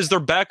point is, their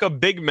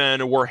backup big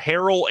men were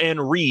Harrell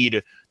and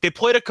Reed. They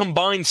played a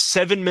combined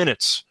 7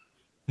 minutes.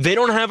 They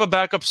don't have a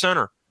backup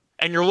center.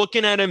 And you're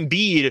looking at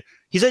Embiid,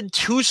 he's had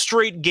 2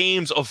 straight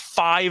games of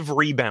 5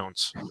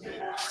 rebounds.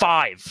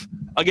 5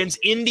 against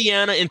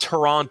Indiana and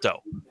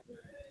Toronto.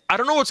 I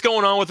don't know what's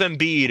going on with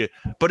Embiid,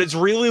 but it's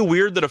really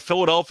weird that a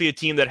Philadelphia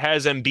team that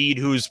has Embiid,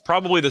 who's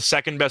probably the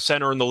second best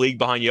center in the league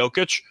behind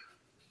Jokic,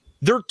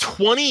 they're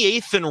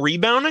 28th in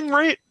rebounding,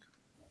 right?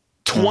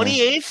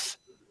 28th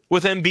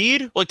with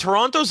Embiid? Like,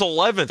 Toronto's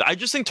 11th. I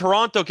just think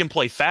Toronto can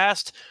play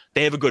fast.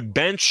 They have a good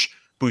bench.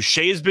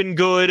 Boucher's been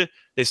good.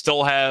 They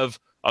still have...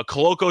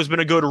 Koloko's been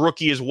a good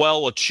rookie as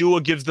well.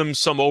 Achua gives them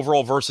some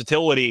overall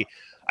versatility.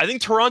 I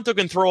think Toronto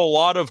can throw a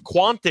lot of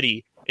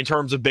quantity in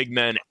terms of big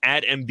men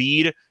at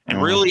Embiid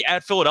and really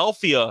at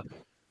Philadelphia.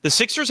 The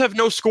Sixers have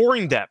no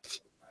scoring depth,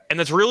 and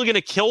that's really going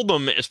to kill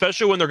them,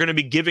 especially when they're going to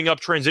be giving up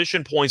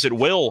transition points at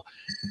will.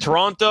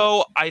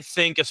 Toronto, I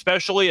think,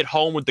 especially at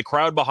home with the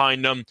crowd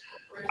behind them,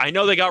 I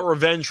know they got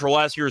revenge for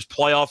last year's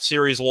playoff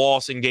series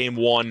loss in Game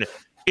 1.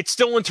 It's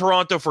still in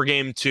Toronto for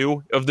Game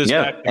 2 of this.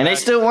 Yeah, and they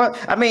still want.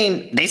 I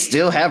mean, they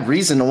still have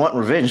reason to want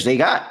revenge. They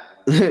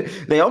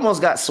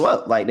almost got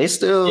swept. Like, they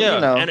still,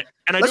 And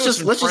let's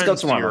just go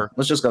tomorrow.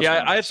 Let's just go.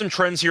 Yeah, I have some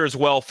trends here as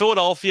well.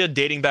 Philadelphia,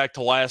 dating back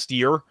to last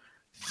year,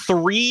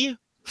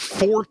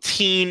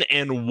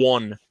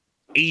 3-14-1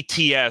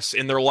 ATS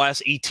in their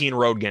last 18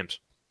 road games.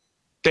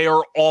 They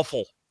are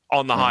awful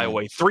on the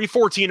highway.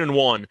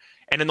 3-14-1,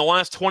 and in the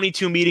last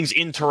 22 meetings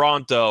in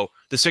Toronto,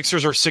 the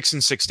Sixers are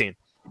 6-16.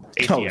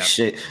 ATS. Oh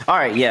shit! All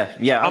right, yeah.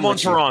 I'm on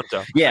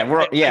Toronto. Yeah, I'm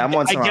on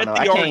Toronto.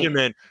 I get the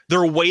argument.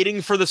 They're waiting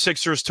for the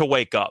Sixers to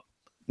wake up.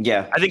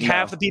 Yeah, I think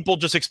half the people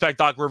just expect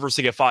Doc Rivers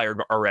to get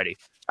fired already.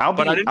 I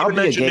didn't even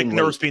mention Nick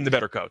Nurse being the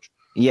better coach.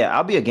 Yeah,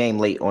 I'll be a game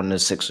late on the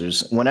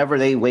Sixers. Whenever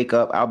they wake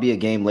up, I'll be a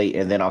game late,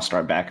 and then I'll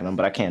start backing them.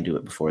 But I can't do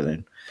it before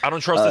then. I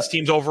don't trust this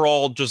team's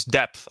overall just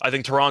depth. I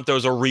think Toronto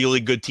is a really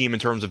good team in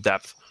terms of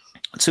depth.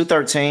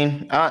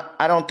 213.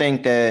 I don't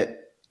think the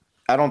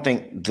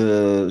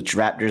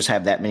Raptors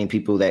have that many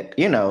people that,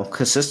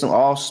 consistent,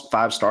 all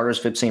 5 starters,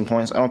 15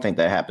 points. I don't think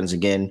that happens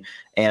again.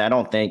 And I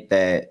don't think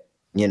that,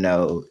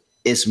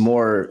 it's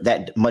more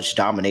that much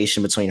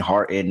domination between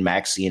Harden,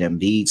 Maxey, and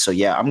Embiid. So,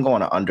 yeah, I'm going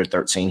to under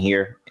 13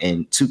 here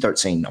and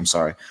 213. I'm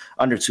sorry,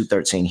 under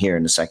 213 here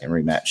in the second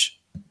rematch.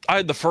 I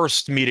had the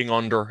first meeting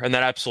under, and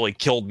that absolutely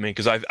killed me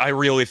because I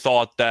really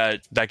thought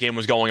that game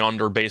was going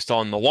under based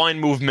on the line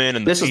movement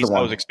and the pace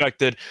that was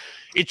expected.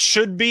 It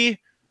should be.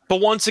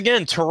 But once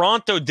again,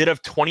 Toronto did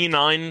have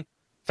 29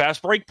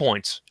 fast break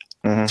points.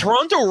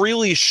 Toronto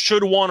really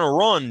should want to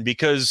run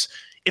because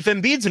if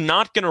Embiid's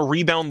not going to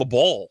rebound the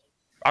ball,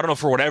 I don't know,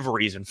 for whatever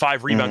reason,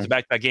 5 rebounds in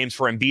back-to-back games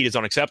for Embiid is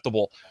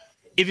unacceptable.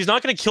 If he's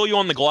not going to kill you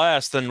on the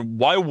glass, then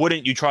why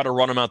wouldn't you try to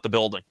run him out the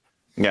building?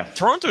 Yeah.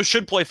 Toronto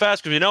should play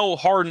fast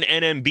because Harden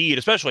and Embiid,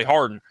 especially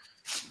Harden.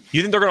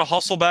 You think they're going to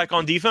hustle back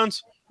on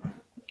defense?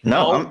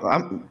 No.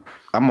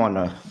 I'm on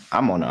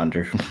the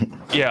under.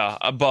 Yeah,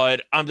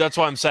 but that's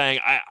why I'm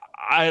saying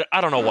I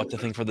don't know what to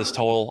think for this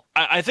total.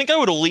 I think I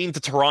would lean to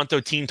Toronto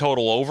team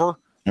total over,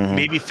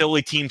 maybe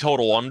Philly team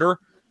total under.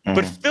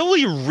 But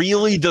Philly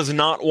really does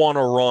not want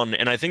to run,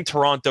 and I think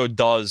Toronto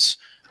does.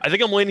 I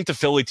think I'm leaning to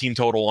Philly team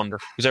total under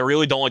because I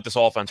really don't like this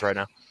offense right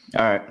now.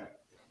 All right.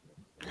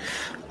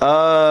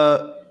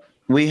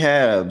 We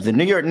have the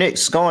New York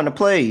Knicks going to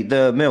play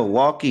the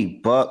Milwaukee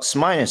Bucks.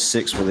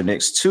 -6 for the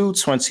Knicks.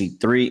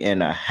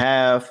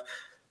 223.5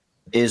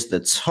 is the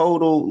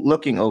total.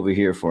 Looking over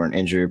here for an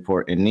injury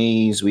report in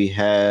these, we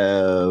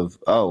have.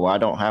 Oh, I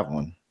don't have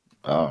one.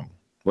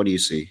 What do you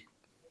see?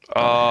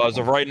 As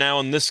of right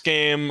now in this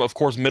game, of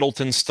course,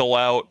 Middleton's still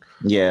out.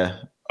 Yeah.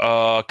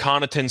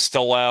 Connaughton's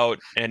still out,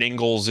 and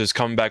Ingles is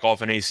coming back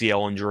off an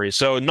ACL injury.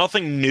 So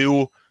nothing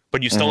new,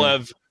 but you still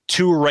have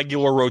 2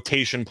 regular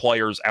rotation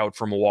players out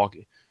for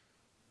Milwaukee.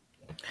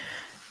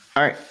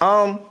 All right.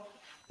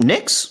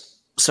 Knicks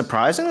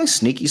surprisingly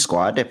sneaky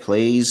squad that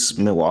plays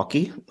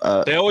Milwaukee.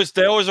 They always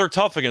are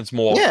tough against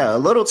Milwaukee. Yeah, a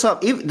little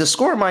tough. Even, the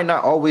score might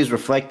not always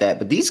reflect that,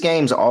 but these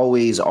games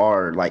always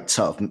are like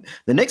tough.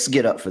 The Knicks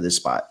get up for this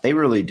spot; they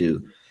really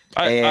do.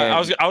 I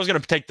was going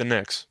to take the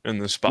Knicks in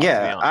this spot.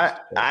 Yeah,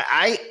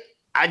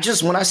 I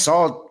just when I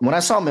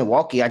saw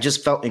Milwaukee, I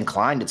just felt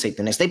inclined to take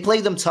the Knicks. They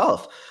play them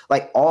tough,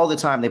 like all the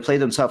time. They play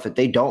them tough. If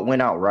they don't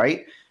win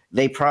outright,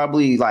 they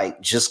probably like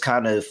just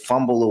kind of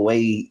fumble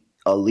away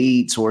a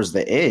lead towards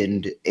the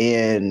end,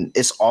 and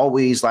it's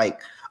always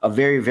like a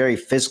very, very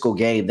physical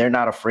game. They're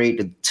not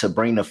afraid to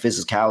bring the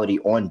physicality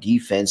on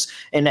defense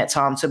in that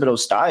Tom Thibodeau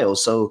style.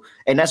 So,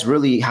 and that's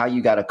really how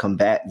you got to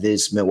combat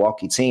this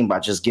Milwaukee team, by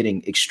just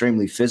getting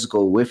extremely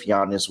physical with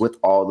Giannis, with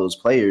all those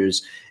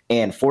players,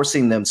 and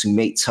forcing them to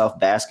make tough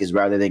baskets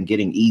rather than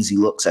getting easy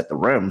looks at the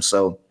rim.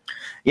 So,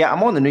 yeah,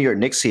 I'm on the New York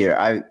Knicks here.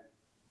 I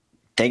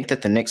think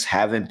that the Knicks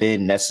haven't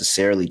been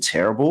necessarily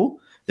terrible.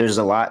 There's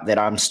a lot that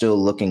I'm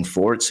still looking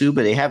forward to,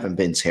 but they haven't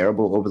been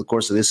terrible over the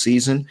course of this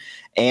season.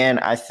 And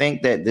I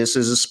think that this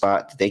is a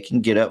spot that they can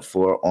get up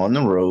for on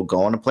the road,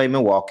 going to play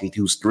Milwaukee,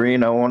 who's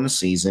 3-0 on the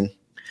season.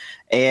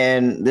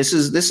 And this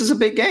is a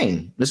big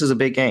game. This is a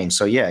big game.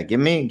 So yeah, give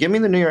me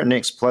the New York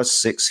Knicks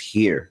 +6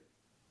 here.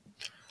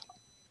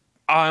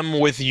 I'm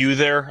with you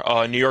there.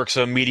 New York's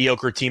a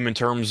mediocre team in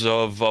terms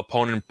of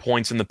opponent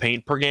points in the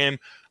paint per game,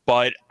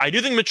 but I do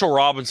think Mitchell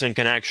Robinson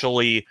can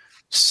actually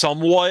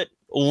somewhat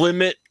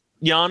limit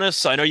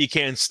Giannis. I know you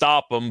can't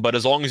stop him, but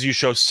as long as you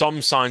show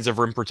some signs of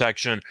rim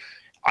protection,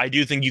 I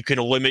do think you can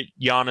limit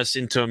Giannis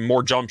into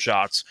more jump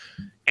shots.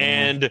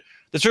 And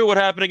that's really what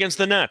happened against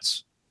the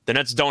Nets. The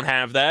Nets don't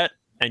have that,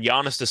 and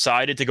Giannis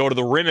decided to go to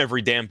the rim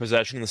every damn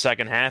possession in the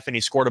second half, and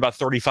he scored about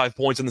 35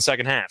 points in the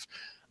second half.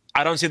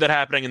 I don't see that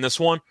happening in this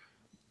one.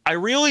 I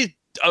really,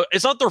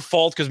 it's not their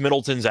fault because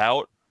Middleton's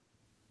out,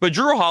 but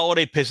Drew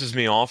Holiday pisses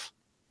me off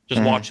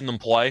just watching them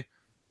play.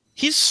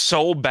 He's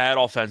so bad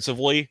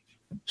offensively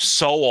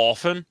so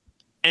often,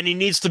 and he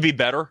needs to be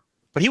better,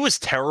 but he was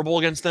terrible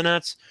against the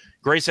Nets.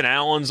 Grayson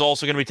Allen's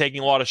also going to be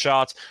taking a lot of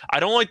shots.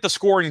 I don't like the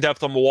scoring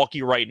depth on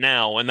Milwaukee right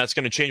now, and that's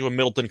going to change when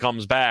Middleton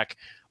comes back,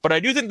 but I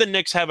do think the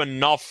Knicks have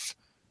enough,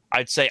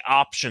 I'd say,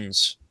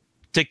 options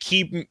to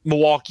keep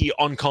Milwaukee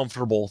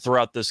uncomfortable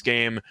throughout this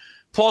game.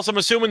 Plus, I'm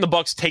assuming the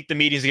Bucks take the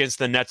meetings against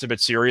the Nets a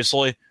bit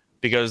seriously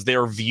because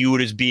they're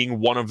viewed as being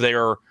one of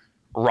their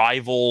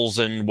rivals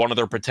and one of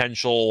their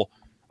potential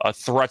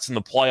threats in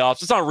the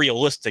playoffs. It's not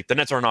realistic. The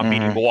Nets are not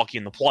beating Milwaukee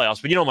in the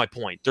playoffs, but you know my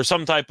point. There's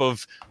some type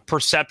of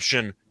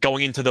perception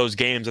going into those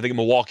games. I think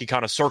Milwaukee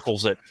kind of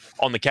circles it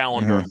on the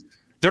calendar.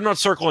 They're not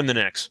circling the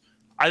Knicks.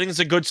 I think it's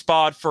a good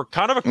spot for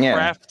kind of a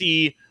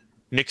crafty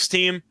Knicks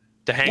team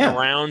to hang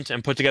around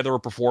and put together a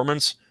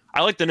performance.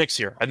 I like the Knicks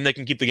here. I think they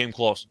can keep the game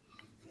close.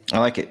 I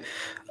like it.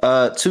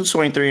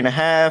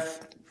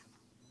 223.5.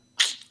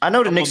 I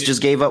know the Knicks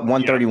just gave up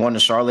 131 to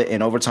Charlotte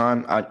in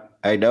overtime.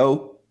 I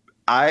know.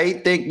 I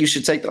think you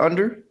should take the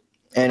under.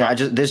 And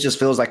this just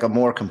feels like a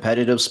more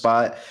competitive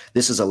spot.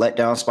 This is a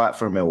letdown spot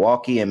for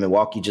Milwaukee, and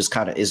Milwaukee just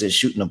kind of isn't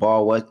shooting the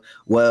ball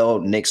well.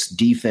 Knicks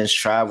defense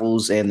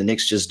travels, and the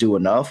Knicks just do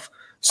enough.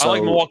 So, I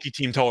like Milwaukee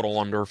team total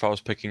under if I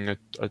was picking an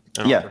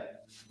under.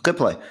 Good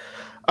play.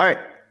 All right,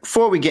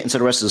 before we get into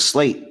the rest of the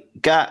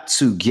slate, got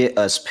to get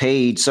us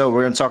paid. So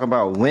we're going to talk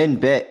about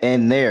WynnBET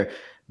and there.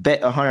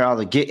 Bet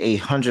 $100, get a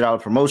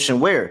 $100 promotion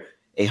where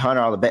a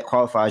 $100 bet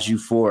qualifies you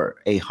for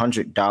a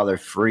 $100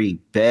 free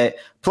bet.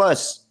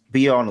 Plus,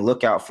 be on the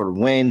lookout for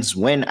Win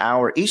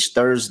Hour each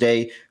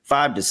Thursday,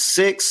 5 to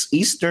 6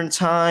 Eastern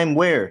time,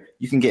 where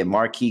you can get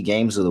marquee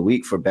games of the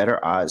week for better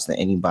odds than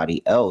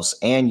anybody else.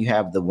 And you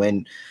have the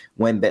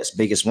WynnBET's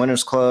Biggest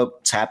Winners Club.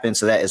 Tap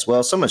into that as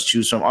well. So much to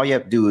choose from. All you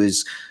have to do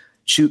is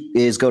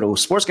go to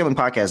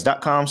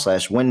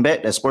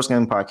sportsgamblingpodcast.com/WynnBET. That's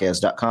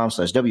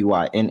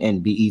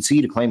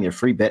sportsgamblingpodcast.com/WYNNBET to claim your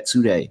free bet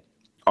today.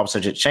 All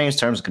subject to change.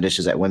 Terms and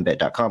conditions at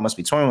WynnBET.com. Must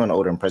be 21 or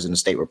older and present in the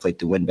state where play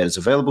through WynnBET is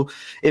available.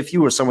 If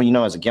you or someone you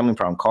know has a gambling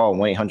problem, call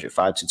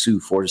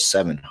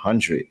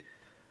 1-800-522-4700.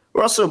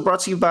 We're also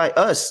brought to you by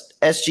us,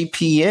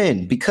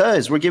 SGPN,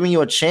 because we're giving you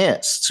a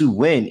chance to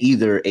win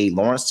either a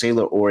Lawrence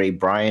Taylor or a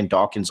Brian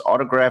Dawkins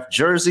autographed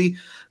jersey.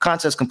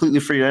 Contest completely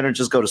free to enter.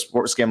 Just go to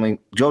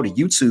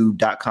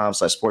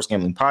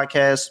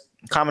youtube.com/sportsgamblingpodcast.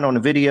 Comment on the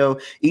video.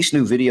 Each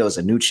new video is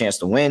a new chance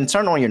to win.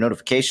 Turn on your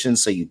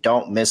notifications so you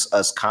don't miss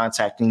us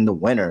contacting the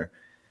winner.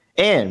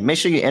 And make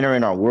sure you enter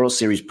in our World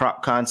Series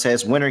prop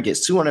contest. Winner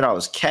gets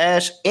 $200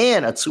 cash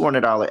and a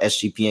 $200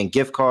 SGPN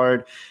gift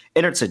card.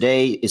 Enter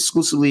today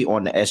exclusively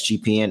on the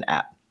SGPN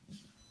app.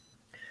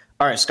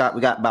 All right, Scott, we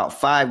got about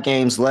 5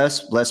 games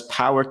left. Let's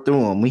power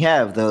through them. We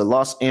have the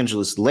Los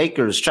Angeles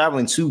Lakers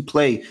traveling to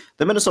play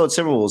the Minnesota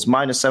Timberwolves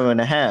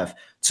 -7.5.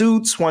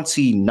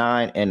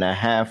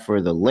 229.5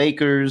 for the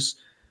Lakers.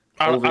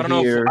 I don't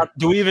know.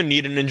 Do we even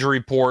need an injury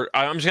report?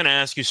 I'm just going to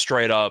ask you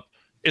straight up.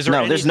 Is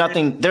there there's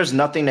nothing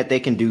that they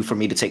can do for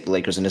me to take the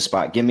Lakers in this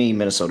spot. Give me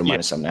Minnesota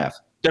 -7.5.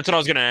 That's what I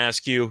was going to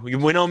ask you.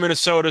 We know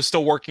Minnesota's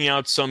still working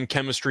out some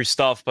chemistry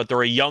stuff, but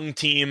they're a young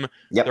team.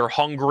 Yep. They're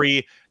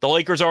hungry. The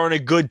Lakers aren't a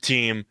good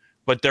team,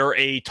 but they're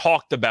a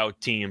talked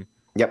about team.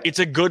 Yep. it's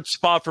a good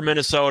spot for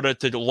Minnesota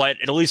to let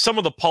at least some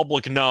of the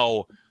public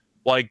know,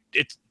 like,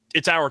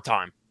 it's our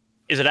time.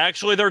 Is it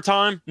actually their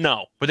time?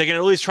 No, but they can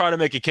at least try to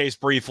make a case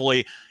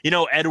briefly.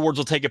 Edwards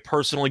will take it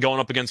personally going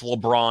up against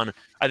LeBron.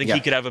 I think he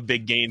could have a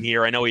big game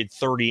here. I know he had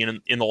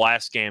 30 in the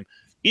last game.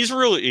 He's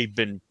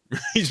been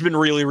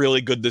really,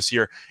 really good this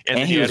year.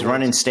 And he was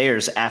running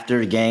stairs after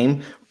the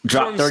game,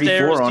 dropped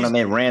 34 on him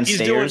and ran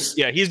stairs.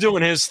 He's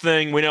doing his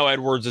thing. We know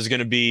Edwards is going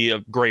to be a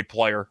great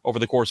player over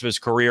the course of his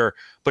career.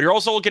 But you're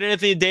also looking at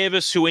Anthony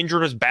Davis, who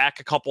injured his back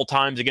a couple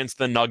times against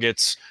the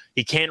Nuggets.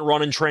 He can't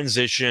run in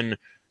transition.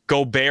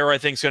 Gobert, I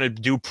think, is going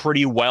to do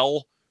pretty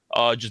well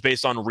just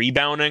based on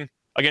rebounding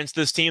against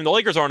this team. The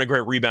Lakers aren't a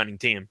great rebounding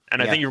team.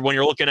 And I think when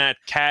you're looking at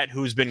Cat,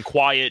 who's been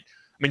quiet,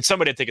 I mean,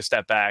 somebody had to take a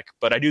step back,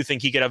 but I do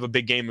think he could have a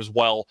big game as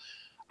well.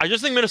 I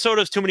just think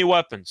Minnesota has too many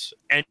weapons.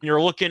 And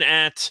you're looking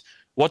at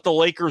what the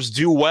Lakers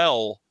do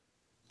well.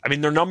 I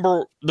mean,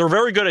 they're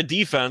very good at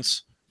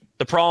defense.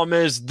 The problem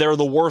is they're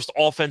the worst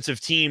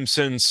offensive team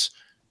since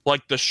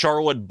like the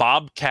Charlotte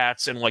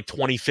Bobcats in like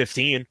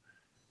 2015.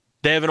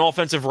 They have an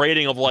offensive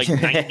rating of like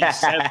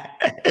 97.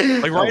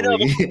 Like right now,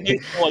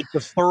 it's like the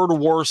third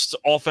worst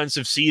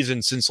offensive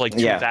season since like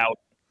 2000.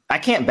 I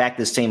can't back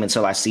this team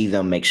until I see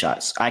them make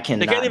shots. I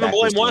cannot. They can't even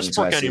blame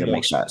Westbrook anymore.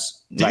 Make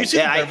shots. Did you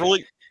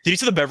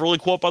see the Beverly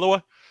quote, by the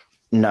way?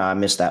 No, I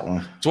missed that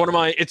one. It's one of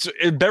my.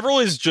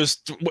 Beverly's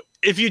just.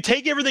 If you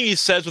take everything he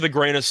says with a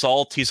grain of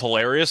salt, he's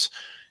hilarious.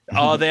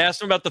 They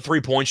asked him about the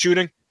 3-point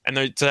shooting, and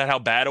they said how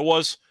bad it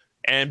was.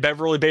 And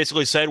Beverly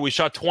basically said, "We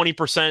shot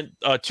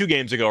 20% 2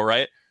 games ago,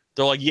 right?"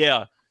 They're like,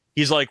 "Yeah."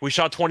 He's like, "We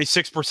shot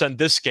 26%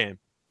 this game,"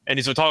 and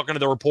he's talking to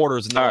the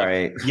reporters. And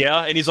they're like,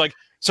 "Yeah," and he's like,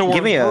 "So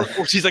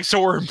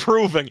we're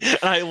improving."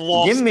 And I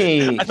lost.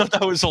 I thought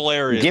that was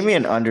hilarious. Give me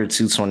an under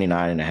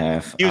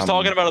 229.5. He was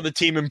talking about how the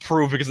team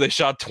improved because they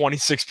shot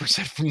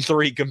 26% from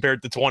 3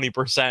 compared to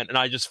 20%, and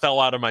I just fell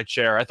out of my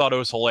chair. I thought it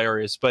was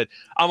hilarious, but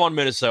I'm on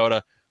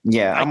Minnesota.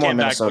 Yeah, I'm on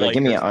Minnesota.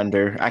 Give me an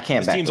under. I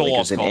can't back the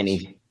Lakers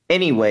in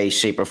any way,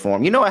 shape, or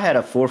form. I had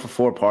a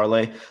 4-for-4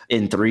 parlay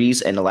in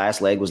threes, and the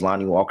last leg was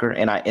Lonnie Walker,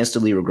 and I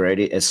instantly regretted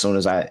it as soon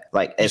as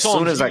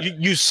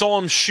you saw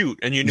him shoot,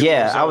 and you knew.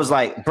 Yeah, I was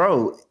like,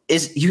 bro,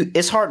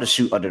 it's hard to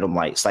shoot under them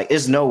lights. Like,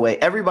 there's no way.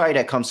 Everybody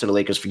that comes to the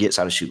Lakers forgets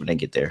how to shoot when they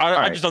get there.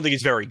 I just don't think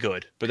he's very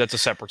good, but that's a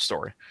separate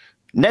story.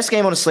 Next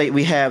game on the slate,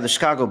 we have the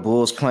Chicago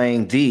Bulls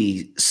playing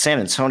the San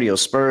Antonio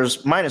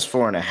Spurs.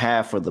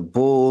 -4.5 for the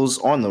Bulls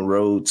on the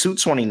road.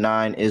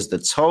 229 is the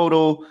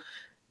total.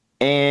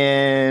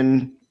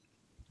 And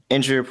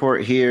injury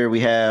report here, we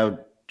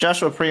have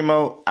Joshua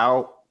Primo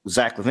out,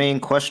 Zach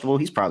LaVine questionable.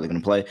 He's probably going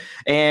to play.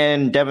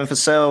 And Devin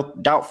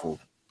Vassell doubtful.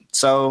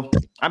 So,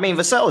 I mean,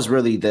 Vassell is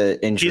really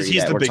the injury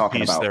he's that the we're big talking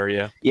piece about. There,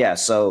 yeah. Yeah,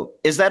 so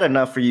is that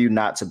enough for you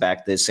not to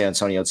back this San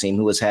Antonio team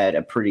who has had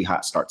a pretty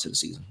hot start to the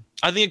season?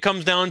 I think it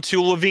comes down to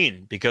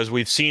LaVine because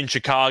we've seen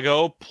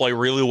Chicago play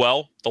really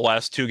well the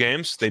last 2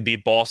 games. They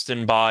beat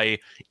Boston by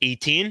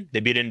 18.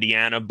 They beat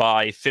Indiana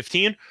by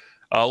 15.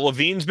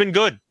 LaVine's been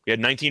good. He had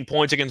 19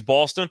 points against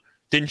Boston.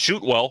 Didn't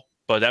shoot well,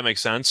 but that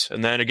makes sense.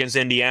 And then against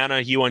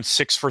Indiana, he went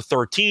 6 for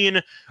 13,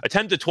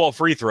 attempted 12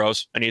 free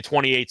throws, and he had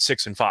 28,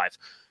 6, and 5.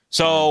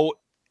 So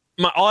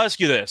I'll ask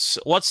you this.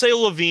 Let's say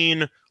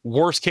LaVine,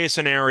 worst case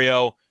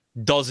scenario,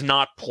 does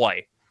not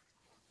play.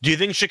 Do you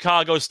think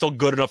Chicago is still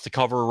good enough to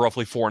cover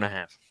roughly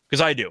 4.5?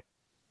 Because I do.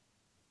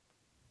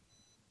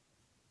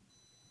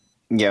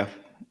 Yeah.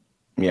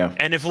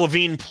 And if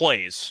LaVine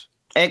plays,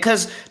 and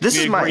because this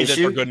is my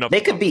issue,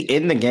 they could be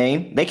in the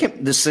game.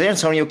 The San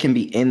Antonio can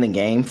be in the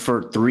game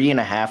for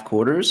 3.5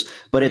 quarters,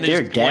 but if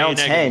they're down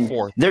 10,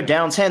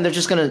 they're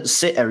just gonna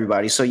sit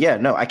everybody. So yeah,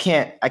 no, I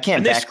can't.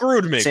 And they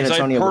screwed me because I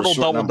had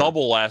Pirtle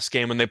double last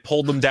game, and they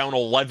pulled them down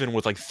 11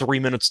 with like 3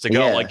 minutes to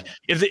go. Yeah. Like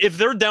if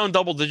they're down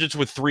double digits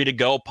with 3 to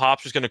go,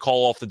 Pop's just gonna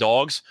call off the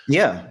dogs.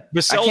 Yeah,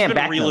 Vassell's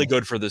been really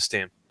good for this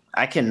team.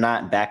 I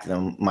cannot back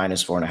them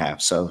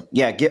 -4.5. So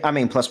yeah,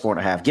 plus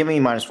 4.5. Give me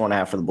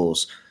 -4.5 for the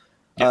Bulls.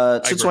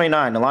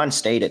 229. The line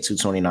stayed at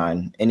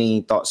 229.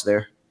 Any thoughts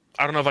there?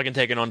 I don't know if I can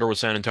take an under with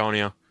San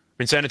Antonio. I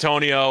mean, San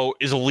Antonio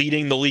is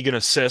leading the league in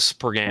assists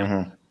per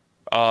game,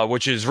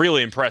 which is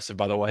really impressive,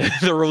 by the way.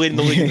 They're leading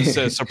the league in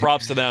assists, so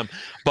props to them.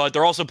 But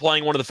they're also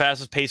playing one of the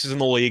fastest paces in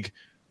the league.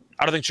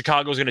 I don't think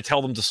Chicago is going to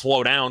tell them to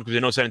slow down because they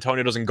know San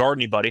Antonio doesn't guard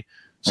anybody.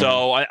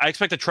 So I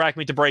expect the track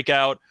meet to break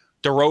out.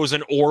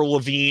 DeRozan or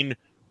LaVine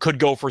could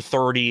go for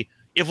 30.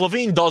 If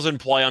LaVine doesn't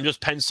play, I'm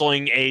just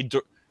penciling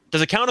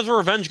Does it count as a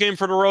revenge game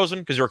for DeRozan?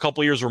 Because you're a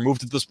couple of years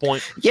removed at this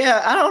point.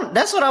 Yeah,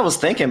 that's what I was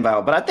thinking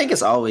about. But I think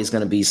it's always going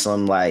to be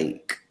some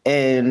I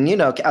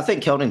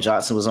think Keldon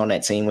Johnson was on that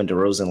team when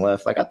DeRozan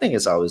left. Like, I think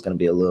it's always going to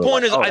be a little.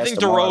 Point is, I think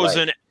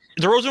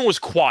DeRozan was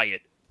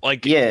quiet,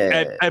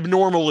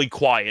 abnormally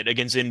quiet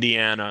against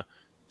Indiana.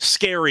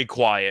 Scary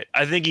quiet.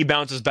 I think he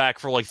bounces back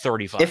for like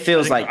 35. It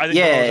feels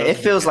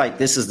like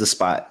this is the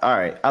spot. All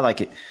right, I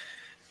like it.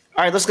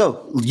 All right, let's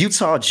go.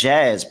 Utah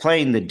Jazz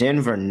playing the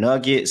Denver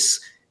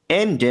Nuggets.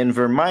 In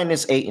Denver,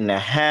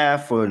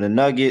 -8.5 for the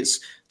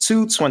Nuggets,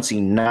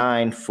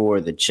 229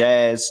 for the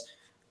Jazz.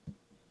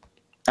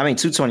 I mean,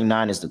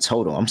 229 is the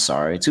total. I'm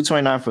sorry.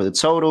 229 for the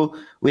total.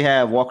 We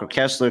have Walker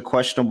Kessler,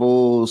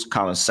 questionable.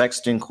 Colin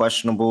Sexton,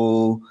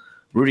 questionable.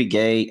 Rudy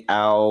Gay,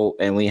 out.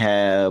 And we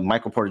have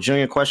Michael Porter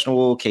Jr.,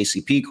 questionable.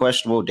 KCP,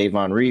 questionable.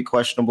 Davon Reed,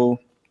 questionable.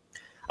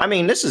 I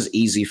mean, this is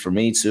easy for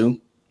me, too.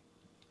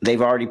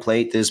 They've already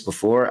played this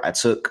before. I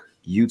took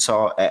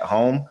Utah at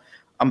home.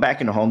 I'm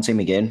backing the home team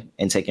again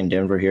and taking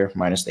Denver here,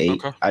 minus the 8.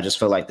 Okay. I just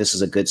feel like this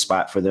is a good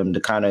spot for them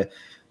to kind of,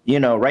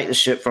 right the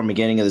ship from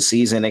beginning of the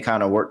season. They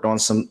kind of worked on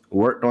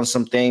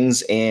some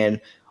things,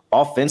 and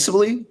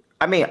offensively,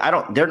 I mean,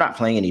 they're not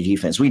playing any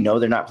defense. We know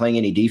they're not playing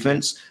any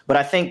defense, but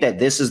I think that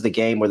this is the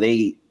game where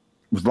they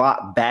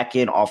lock back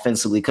in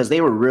offensively, because they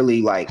were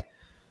really like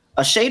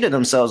a shade of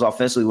themselves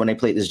offensively when they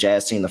played this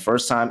Jazz team the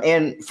first time,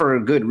 and for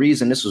a good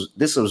reason.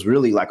 This was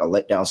really like a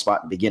letdown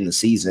spot to begin the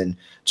season,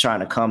 trying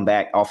to come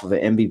back off of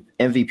an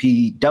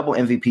double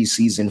MVP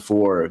season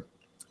for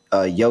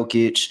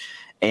Jokic,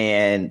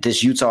 and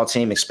this Utah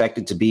team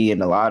expected to be in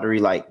the lottery.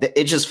 Like,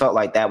 it just felt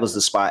like that was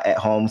the spot at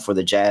home for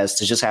the Jazz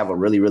to just have a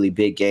really, really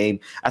big game.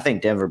 I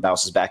think Denver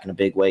bounces back in a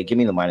big way. Give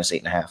me the minus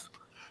 8.5.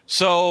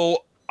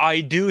 So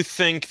I do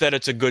think that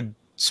it's a good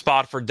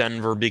spot for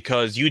Denver,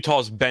 because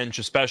Utah's bench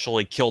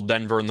especially killed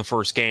Denver in the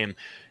first game,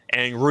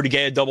 and Rudy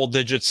Gay had double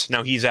digits.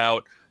 Now he's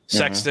out.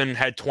 Sexton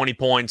had 20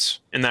 points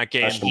in that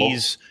game.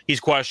 He's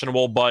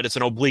questionable, but it's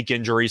an oblique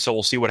injury, so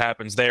we'll see what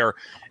happens there.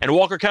 And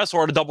Walker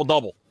Kessler had a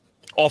double-double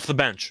off the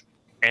bench,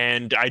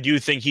 and I do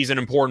think he's an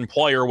important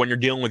player when you're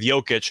dealing with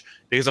Jokic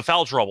because of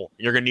foul trouble.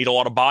 You're going to need a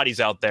lot of bodies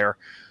out there.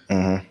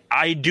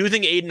 I do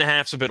think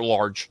 8.5 is a bit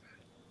large.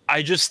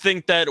 I just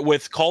think that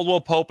with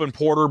Caldwell Pope and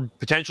Porter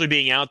potentially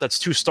being out, that's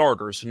 2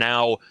 starters.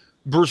 Now,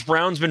 Bruce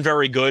Brown's been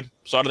very good,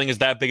 so I don't think it's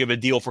that big of a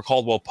deal for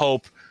Caldwell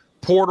Pope.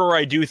 Porter,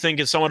 I do think,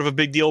 is somewhat of a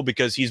big deal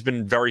because he's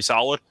been very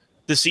solid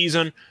this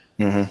season.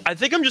 I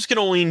think I'm just going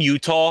to lean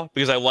Utah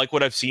because I like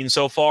what I've seen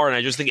so far, and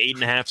I just think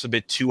 8.5 is a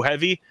bit too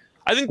heavy.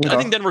 I think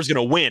Denver's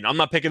going to win. I'm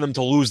not picking them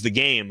to lose the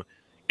game.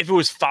 If it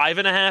was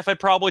 5.5, I'd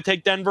probably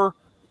take Denver.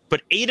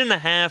 But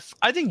 8.5,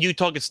 I think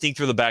Utah could sneak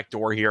through the back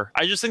door here.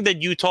 I just think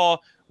that Utah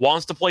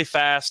wants to play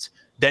fast.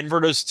 Denver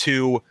does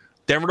too.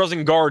 Denver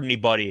doesn't guard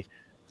anybody.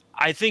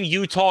 I think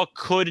Utah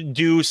could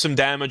do some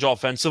damage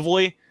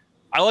offensively.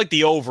 I like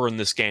the over in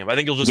this game. I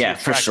think you'll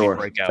just for sure.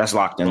 Breakout. That's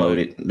locked and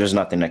loaded. There's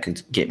nothing that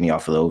could get me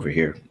off of the over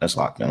here. That's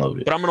locked and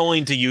loaded. But I'm going to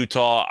lean to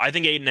Utah. I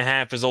think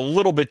 8.5 is a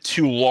little bit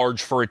too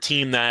large for a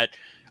team that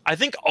I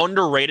think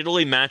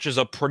underratedly matches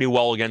up pretty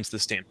well against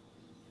this team.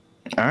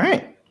 All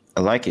right.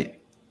 I like it.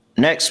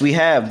 Next, we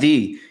have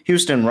the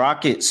Houston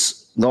Rockets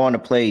going to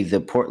play the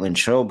Portland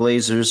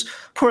Trailblazers.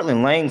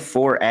 Portland laying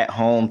 4 at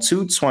home.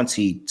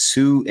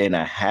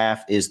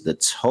 222.5 is the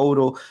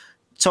total.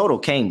 Total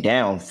came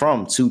down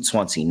from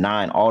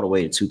 229 all the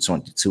way to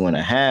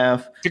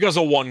 222.5. Because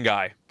of one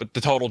guy, but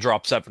the total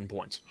dropped 7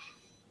 points.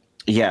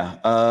 Yeah.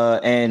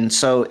 And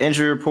so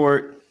injury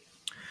report,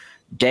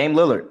 Dame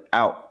Lillard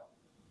out.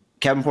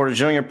 Kevin Porter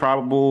Jr.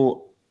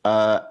 probable.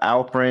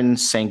 Alperen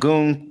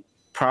Sengun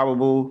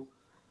probable.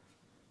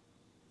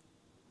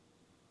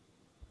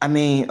 I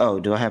mean,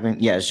 do I have him?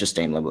 Yeah, it's just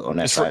Dame Lillard on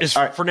that side.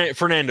 Right.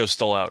 Fernando's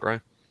still out, right?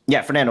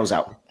 Yeah, Fernando's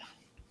out.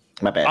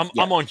 My bad.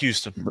 I'm on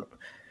Houston.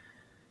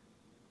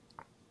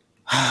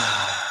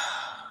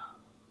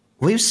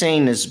 We've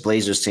seen this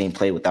Blazers team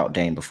play without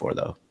Dame before,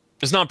 though.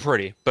 It's not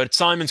pretty, but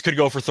Simons could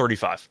go for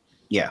 35.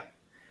 Yeah.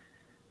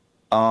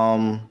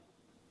 Damn.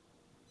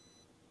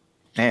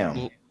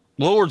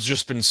 Lillard's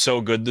just been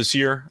so good this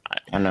year.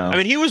 I know. I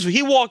mean,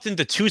 he walked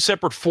into 2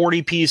 separate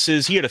 40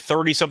 pieces. He had a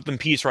 30-something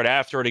piece right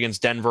after it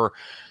against Denver.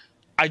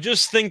 I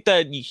just think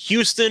that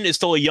Houston is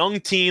still a young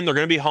team. They're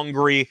going to be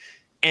hungry,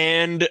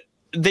 and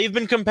they've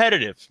been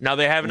competitive. Now,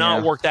 they have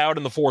not worked out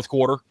in the fourth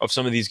quarter of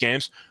some of these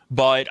games,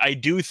 but I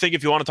do think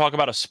if you want to talk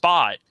about a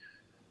spot,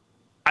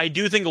 I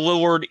do think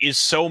Lillard is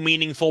so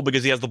meaningful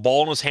because he has the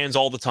ball in his hands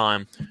all the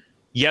time.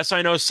 Yes,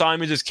 I know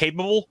Simons is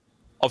capable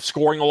of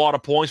scoring a lot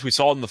of points. We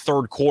saw it in the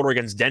third quarter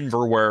against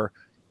Denver where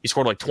he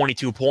scored like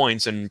 22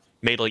 points and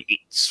made like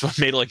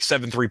 7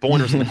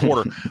 3-pointers in the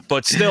quarter.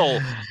 But still,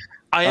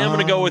 I am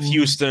going to go with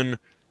Houston.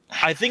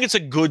 I think it's a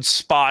good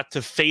spot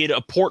to fade a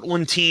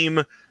Portland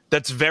team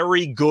that's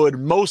very good,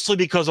 mostly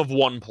because of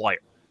one player.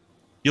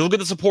 You look at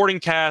the supporting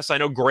cast. I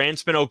know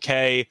Grant's been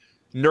okay.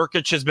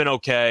 Nurkic has been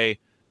okay.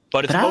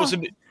 But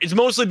it's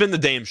mostly been the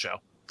Dame show.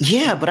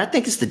 Yeah, but I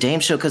think it's the Dame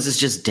show because it's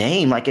just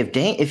Dame. Like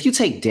if you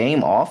take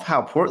Dame off,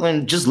 how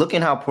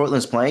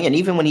Portland's playing, and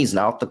even when he's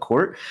not off the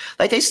court,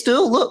 like they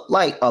still look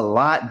like a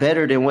lot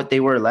better than what they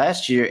were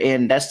last year,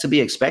 and that's to be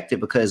expected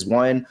because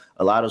one,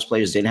 a lot of those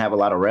players didn't have a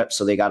lot of reps,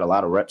 so they got a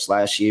lot of reps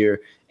last year,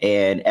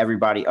 and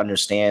everybody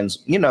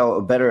understands,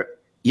 a better.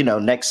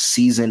 Next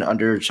season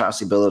under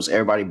Chauncey Billups,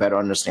 everybody better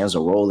understands the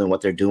role and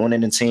what they're doing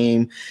in the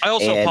team. I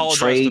also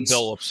apologize to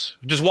Billups.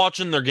 Just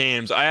watching their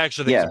games, I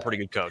actually think he's a pretty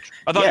good coach.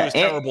 I thought he was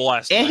terrible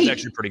last year. He's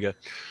actually pretty good.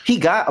 He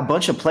got a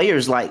bunch of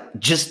players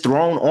just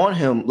thrown on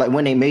him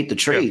when they made the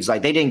trades.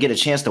 Like they didn't get a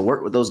chance to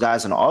work with those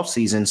guys in the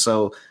offseason.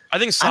 So I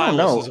think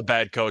Silas is a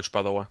bad coach,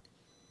 by the way.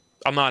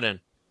 I'm not in.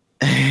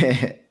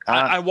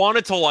 I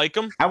wanted to like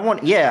them.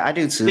 I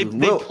do too.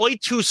 They play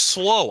too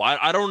slow.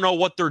 I don't know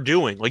what they're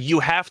doing. Like, you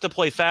have to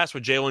play fast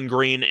with Jalen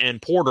Green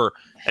and Porter,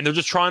 and they're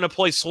just trying to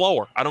play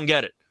slower. I don't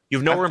get it.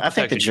 You've no rim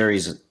protection. I think the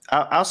jury's.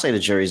 I'll say the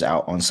jury's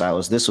out on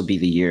Silas. This will be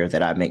the year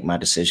that I make my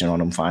decision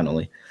on him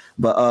finally.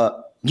 But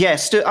I'm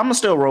gonna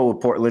still roll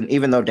with Portland,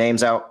 even though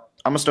Dame's out.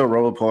 I'm gonna still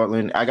roll with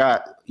Portland. I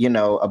got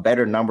a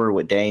better number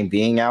with Dame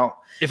being out.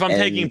 If I'm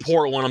taking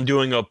Portland, I'm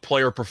doing a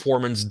player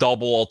performance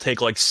double. I'll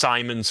take like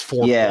Simon's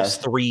 4 plus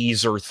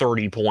 3s or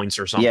 30 points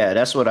or something. Yeah,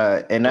 that's what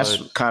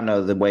that's kind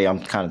of the way I'm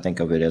kind of think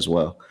of it as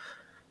well.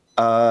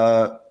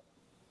 I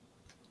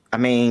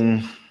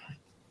mean,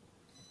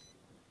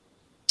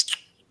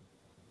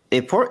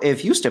 if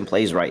Houston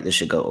plays right, this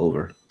should go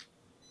over.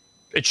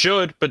 It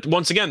should, but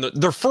once again,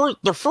 their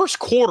first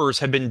quarters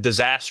have been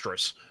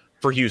disastrous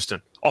for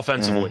Houston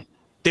offensively.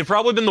 They've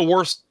probably been the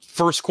worst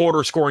first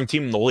quarter scoring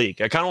team in the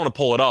league. I kind of want to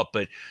pull it up,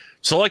 but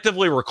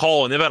selectively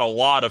recall, and they've had a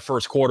lot of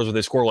first quarters where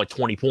they score like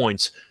 20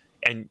 points,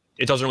 and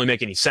it doesn't really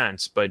make any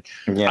sense. But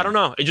I don't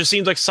know. It just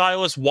seems like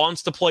Silas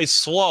wants to play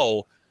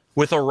slow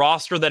with a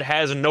roster that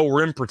has no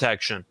rim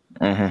protection.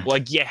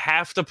 Like, you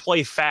have to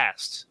play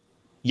fast.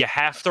 You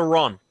have to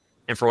run.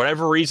 And for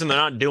whatever reason, they're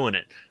not doing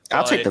it.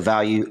 I'll take the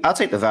value. I'll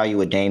take the value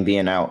with Dame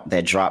being out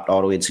that dropped all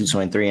the way to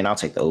 223, and I'll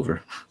take the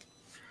over.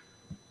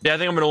 Yeah, I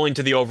think I'm going to lean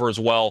to the over as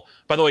well.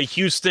 By the way,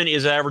 Houston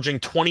is averaging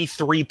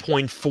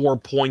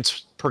 23.4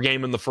 points per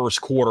game in the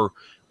first quarter,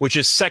 which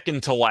is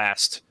second to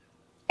last,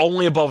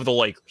 only above the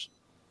Lakers.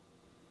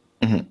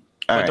 But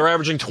they're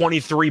averaging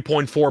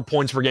 23.4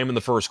 points per game in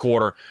the first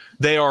quarter.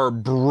 They are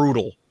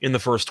brutal in the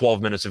first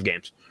 12 minutes of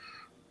games.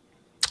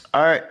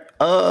 All right.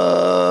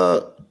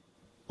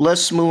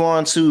 Let's move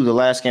on to the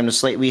last game of the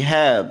slate. We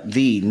have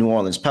the New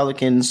Orleans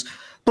Pelicans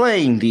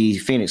playing the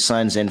Phoenix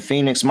Suns in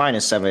Phoenix,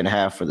 minus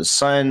 7.5 for the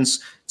Suns,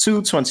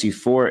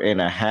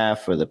 224.5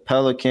 for the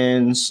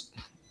Pelicans.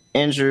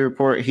 Injury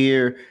report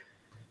here.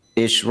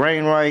 Ish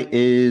Wainwright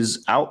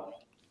is out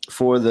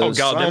for the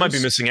Suns. They might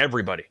be missing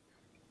everybody.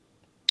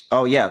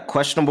 Oh yeah,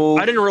 questionable.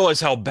 I didn't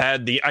realize how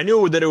bad I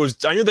knew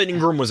that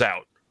Ingram was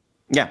out.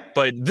 Yeah.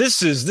 But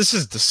this is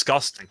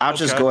disgusting. I'll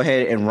just go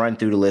ahead and run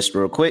through the list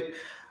real quick.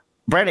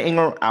 Brandon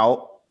Ingram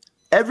out.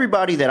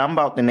 Everybody that I'm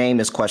about to name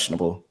is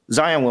questionable.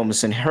 Zion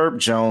Williamson, Herb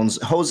Jones,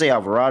 Jose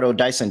Alvarado,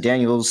 Dyson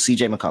Daniels,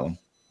 CJ McCollum.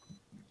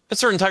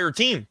 That's their entire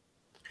team.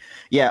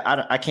 Yeah,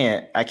 I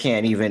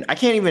can't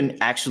even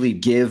actually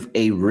give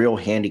a real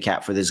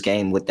handicap for this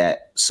game with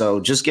that. So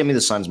just give me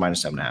the Suns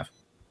minus 7.5.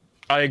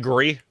 I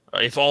agree.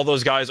 If all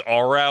those guys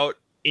are out,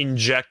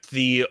 inject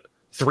the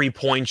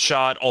 3-point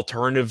shot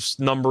alternative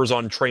numbers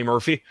on Trey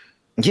Murphy.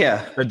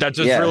 Yeah. That's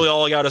just really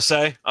all I got to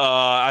say.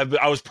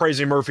 I was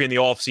praising Murphy in the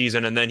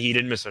offseason, and then he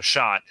didn't miss a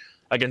shot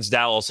against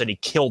Dallas, and he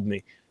killed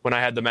me when I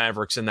had the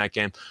Mavericks in that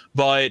game.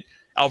 But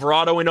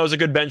Alvarado, we know, is a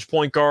good bench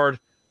point guard.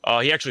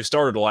 He actually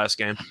started the last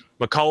game.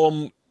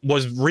 McCollum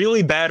was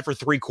really bad for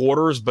 3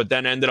 quarters, but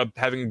then ended up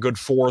having a good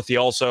fourth. He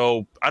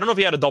also, I don't know if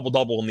he had a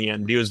double-double in the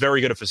end, but he was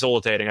very good at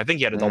facilitating. I think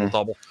he had a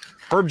double-double.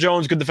 Herb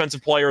Jones, good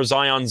defensive player.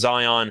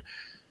 Zion.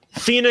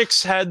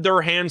 Phoenix had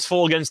their hands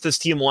full against this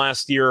team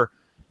last year.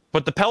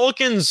 But the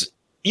Pelicans,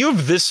 you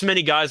have this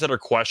many guys that are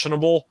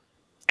questionable,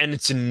 and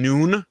it's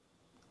noon,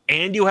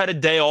 and you had a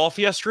day off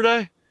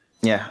yesterday.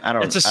 Yeah,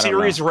 It's a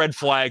serious red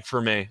flag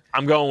for me.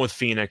 I'm going with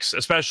Phoenix,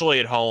 especially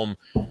at home.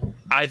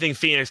 I think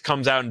Phoenix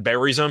comes out and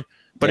buries them.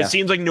 But it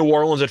seems like New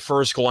Orleans, at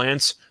first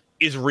glance,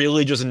 is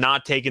really just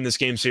not taking this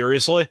game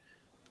seriously.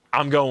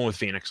 I'm going with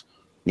Phoenix.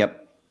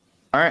 Yep.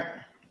 All right.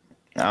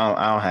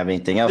 I don't have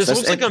anything else. This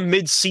looks like a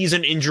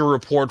mid-season injury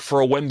report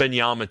for a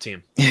Wembanyama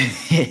team.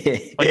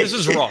 Like, this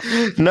is rough.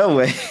 No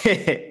way.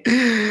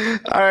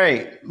 All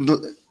right.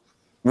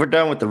 We're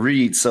done with the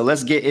reads, so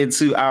let's get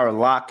into our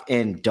lock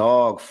and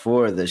dog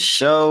for the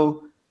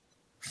show.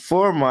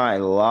 For my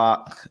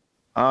lock,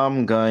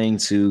 I'm going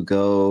to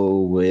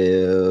go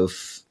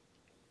with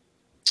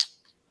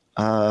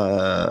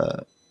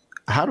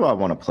how do I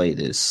want to play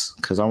this?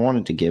 Because I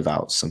wanted to give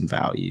out some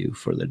value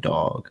for the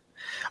dog.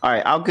 All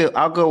right,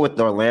 I'll go with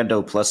the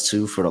Orlando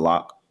 +2 for the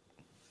lock.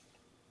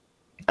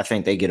 I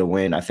think they get a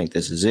win. I think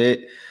this is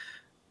it.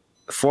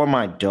 For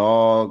my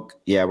dog,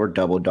 yeah, we're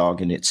double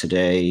dogging it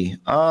today.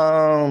 Do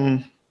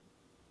I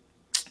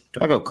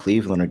go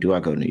Cleveland or do I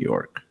go New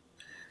York?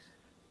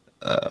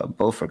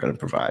 Both are going to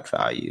provide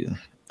value.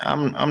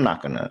 I'm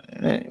not going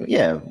to.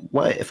 Yeah,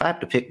 what if I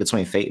have to pick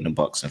between Fate and the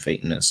Bucks and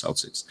Fate and the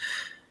Celtics?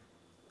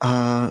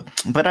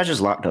 But I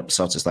just locked up the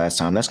Celtics last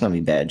time. That's going to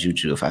be bad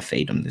juju if I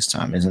fade them this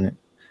time, isn't it?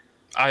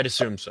 I'd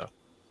assume so.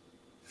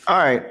 All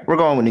right, we're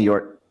going with New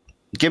York.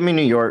 Give me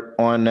New York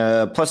on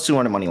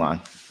 +200 money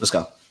line. Let's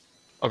go.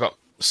 Okay.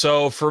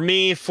 So for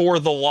me, for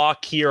the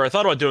lock here, I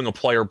thought about doing a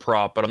player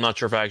prop, but I'm not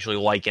sure if I actually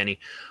like any.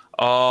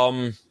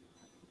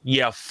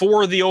 Yeah,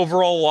 for the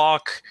overall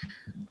lock,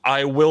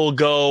 I will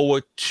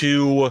go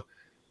to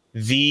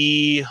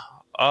the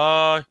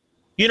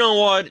you know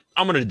what?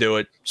 I'm going to do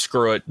it.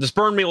 Screw it. This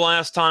burned me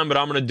last time, but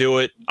I'm going to do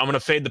it. I'm going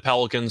to fade the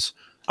Pelicans.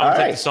 I'm going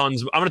to take the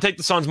Suns. I'm going to take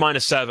the Suns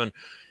 -7.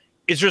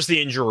 It's just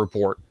the injury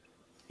report.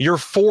 You're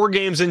 4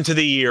 games into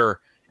the year,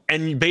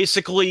 and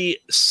basically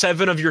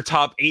 7 of your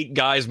top 8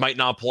 guys might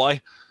not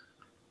play,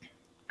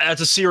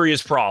 that's a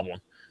serious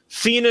problem.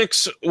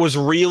 Phoenix was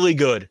really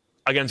good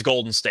against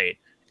Golden State.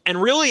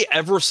 And really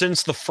ever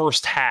since the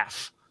first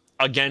half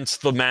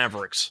against the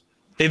Mavericks,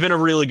 they've been a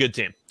really good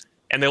team.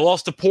 And they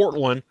lost to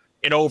Portland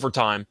in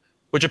overtime,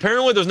 which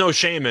apparently there's no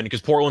shame in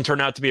because Portland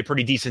turned out to be a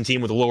pretty decent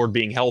team with Lillard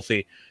being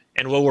healthy.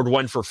 And Lillard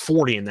went for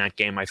 40 in that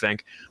game, I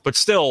think. But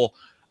still,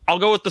 I'll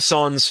go with the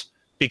Suns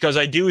because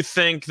I do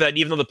think that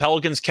even though the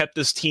Pelicans kept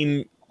this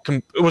team,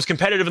 it was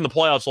competitive in the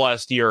playoffs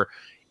last year,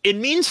 it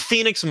means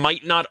Phoenix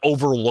might not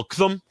overlook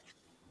them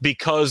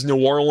because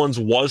New Orleans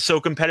was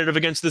so competitive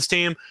against this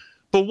team.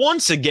 But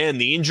once again,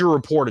 the injury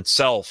report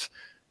itself,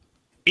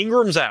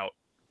 Ingram's out.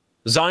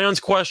 Zion's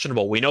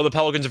questionable. We know the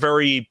Pelicans are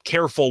very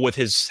careful with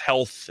his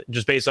health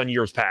just based on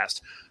years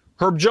past.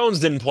 Herb Jones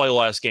didn't play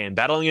last game,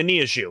 battling a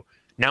knee issue.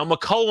 Now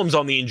McCollum's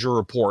on the injury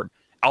report.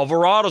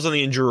 Alvarado's on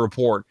the injury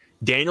report.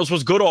 Daniels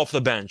was good off the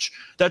bench.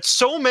 That's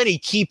so many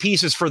key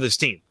pieces for this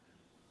team.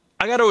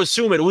 I got to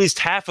assume at least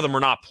half of them are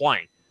not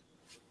playing.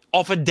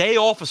 Off a day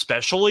off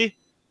especially,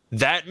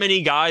 that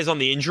many guys on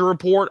the injury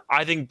report,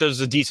 I think there's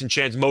a decent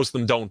chance most of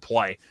them don't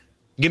play.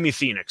 Give me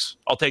Phoenix.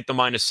 I'll take the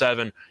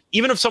 -7.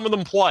 Even if some of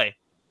them play.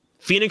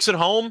 Phoenix at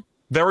home,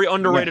 very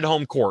underrated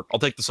home court. I'll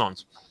take the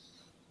Suns.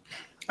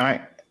 All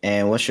right.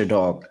 And what's your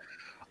dog?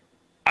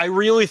 I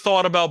really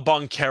thought about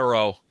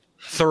Banchero,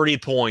 30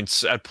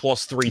 points at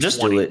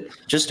 +320.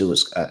 Just do it,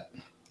 Scott.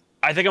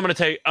 I think I'm going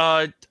to take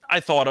I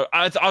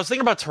was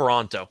thinking about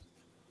Toronto.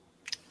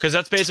 Because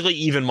that's basically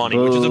even money,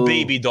 which is a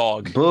baby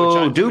dog.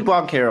 Boo, do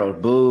Banchero.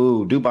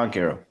 Boo, do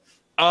Banchero.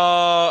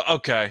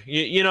 Okay.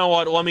 You know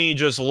what? Let me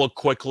just look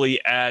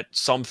quickly at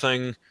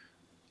something.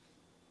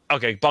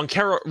 Okay,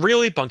 Banchero,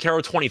 really?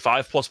 Banchero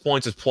 25 plus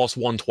points is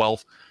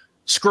 +112.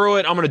 Screw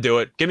it, I'm going to do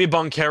it. Give me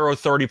Banchero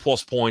 30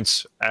 plus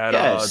points at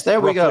there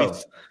we go.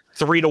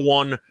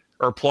 3-1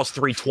 or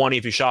 +320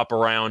 if you shop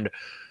around.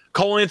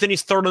 Cole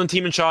Anthony's third on the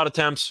team in shot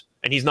attempts,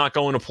 and he's not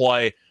going to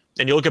play.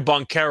 And you look at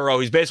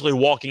Banchero, he's basically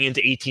walking into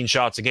 18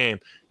 shots a game.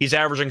 He's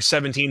averaging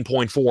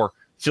 17.4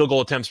 field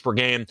goal attempts per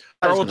game.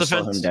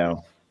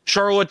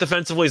 Charlotte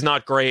defensively is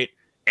not great.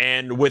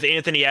 And with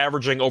Anthony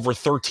averaging over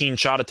 13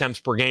 shot attempts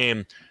per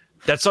game,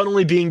 that's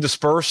suddenly being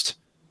dispersed.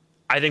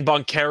 I think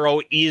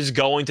Banchero is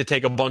going to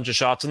take a bunch of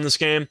shots in this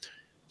game.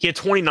 He had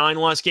 29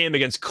 last game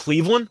against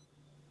Cleveland.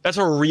 That's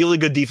a really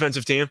good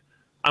defensive team.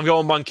 I'm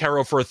going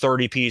Banchero for a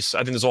 30 piece. I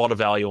think there's a lot of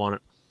value on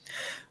it.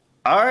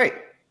 All right.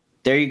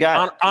 There you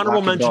go.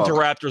 Honorable mention to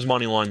Raptors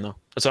money line, though.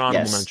 That's an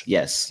honorable mention.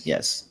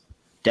 Yes.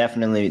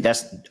 Definitely.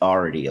 That's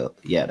already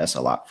that's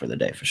a lock for the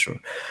day for sure.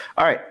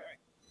 All right.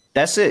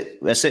 That's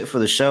it. That's it for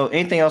the show.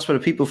 Anything else for the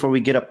people before we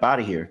get up out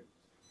of here?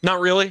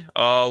 Not really.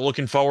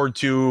 Looking forward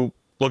to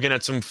looking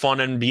at some fun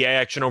NBA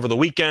action over the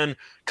weekend.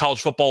 College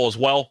football as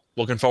well.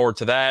 Looking forward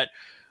to that.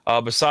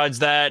 Besides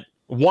that,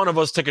 one of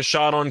us took a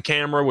shot on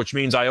camera, which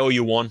means I owe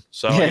you one.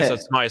 So I guess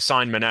that's my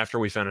assignment after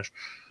we finish.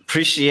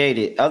 Appreciate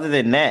it. Other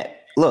than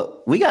that,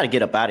 look, we got to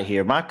get up out of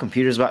here. My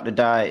computer's about to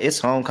die. It's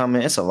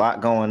homecoming. It's a lot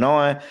going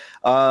on.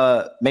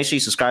 Make sure you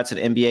subscribe to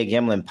the NBA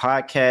Gambling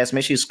Podcast.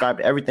 Make sure you subscribe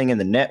to everything in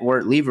the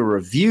network. Leave a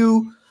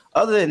review.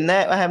 Other than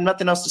that, I have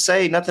nothing else to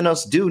say, nothing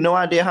else to do. No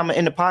idea how I'm going to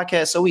end the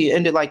podcast, so we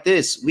end it like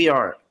this. We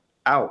are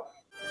out.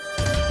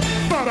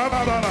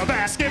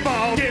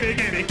 Basketball, give me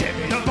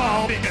the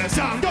ball because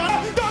I'm gonna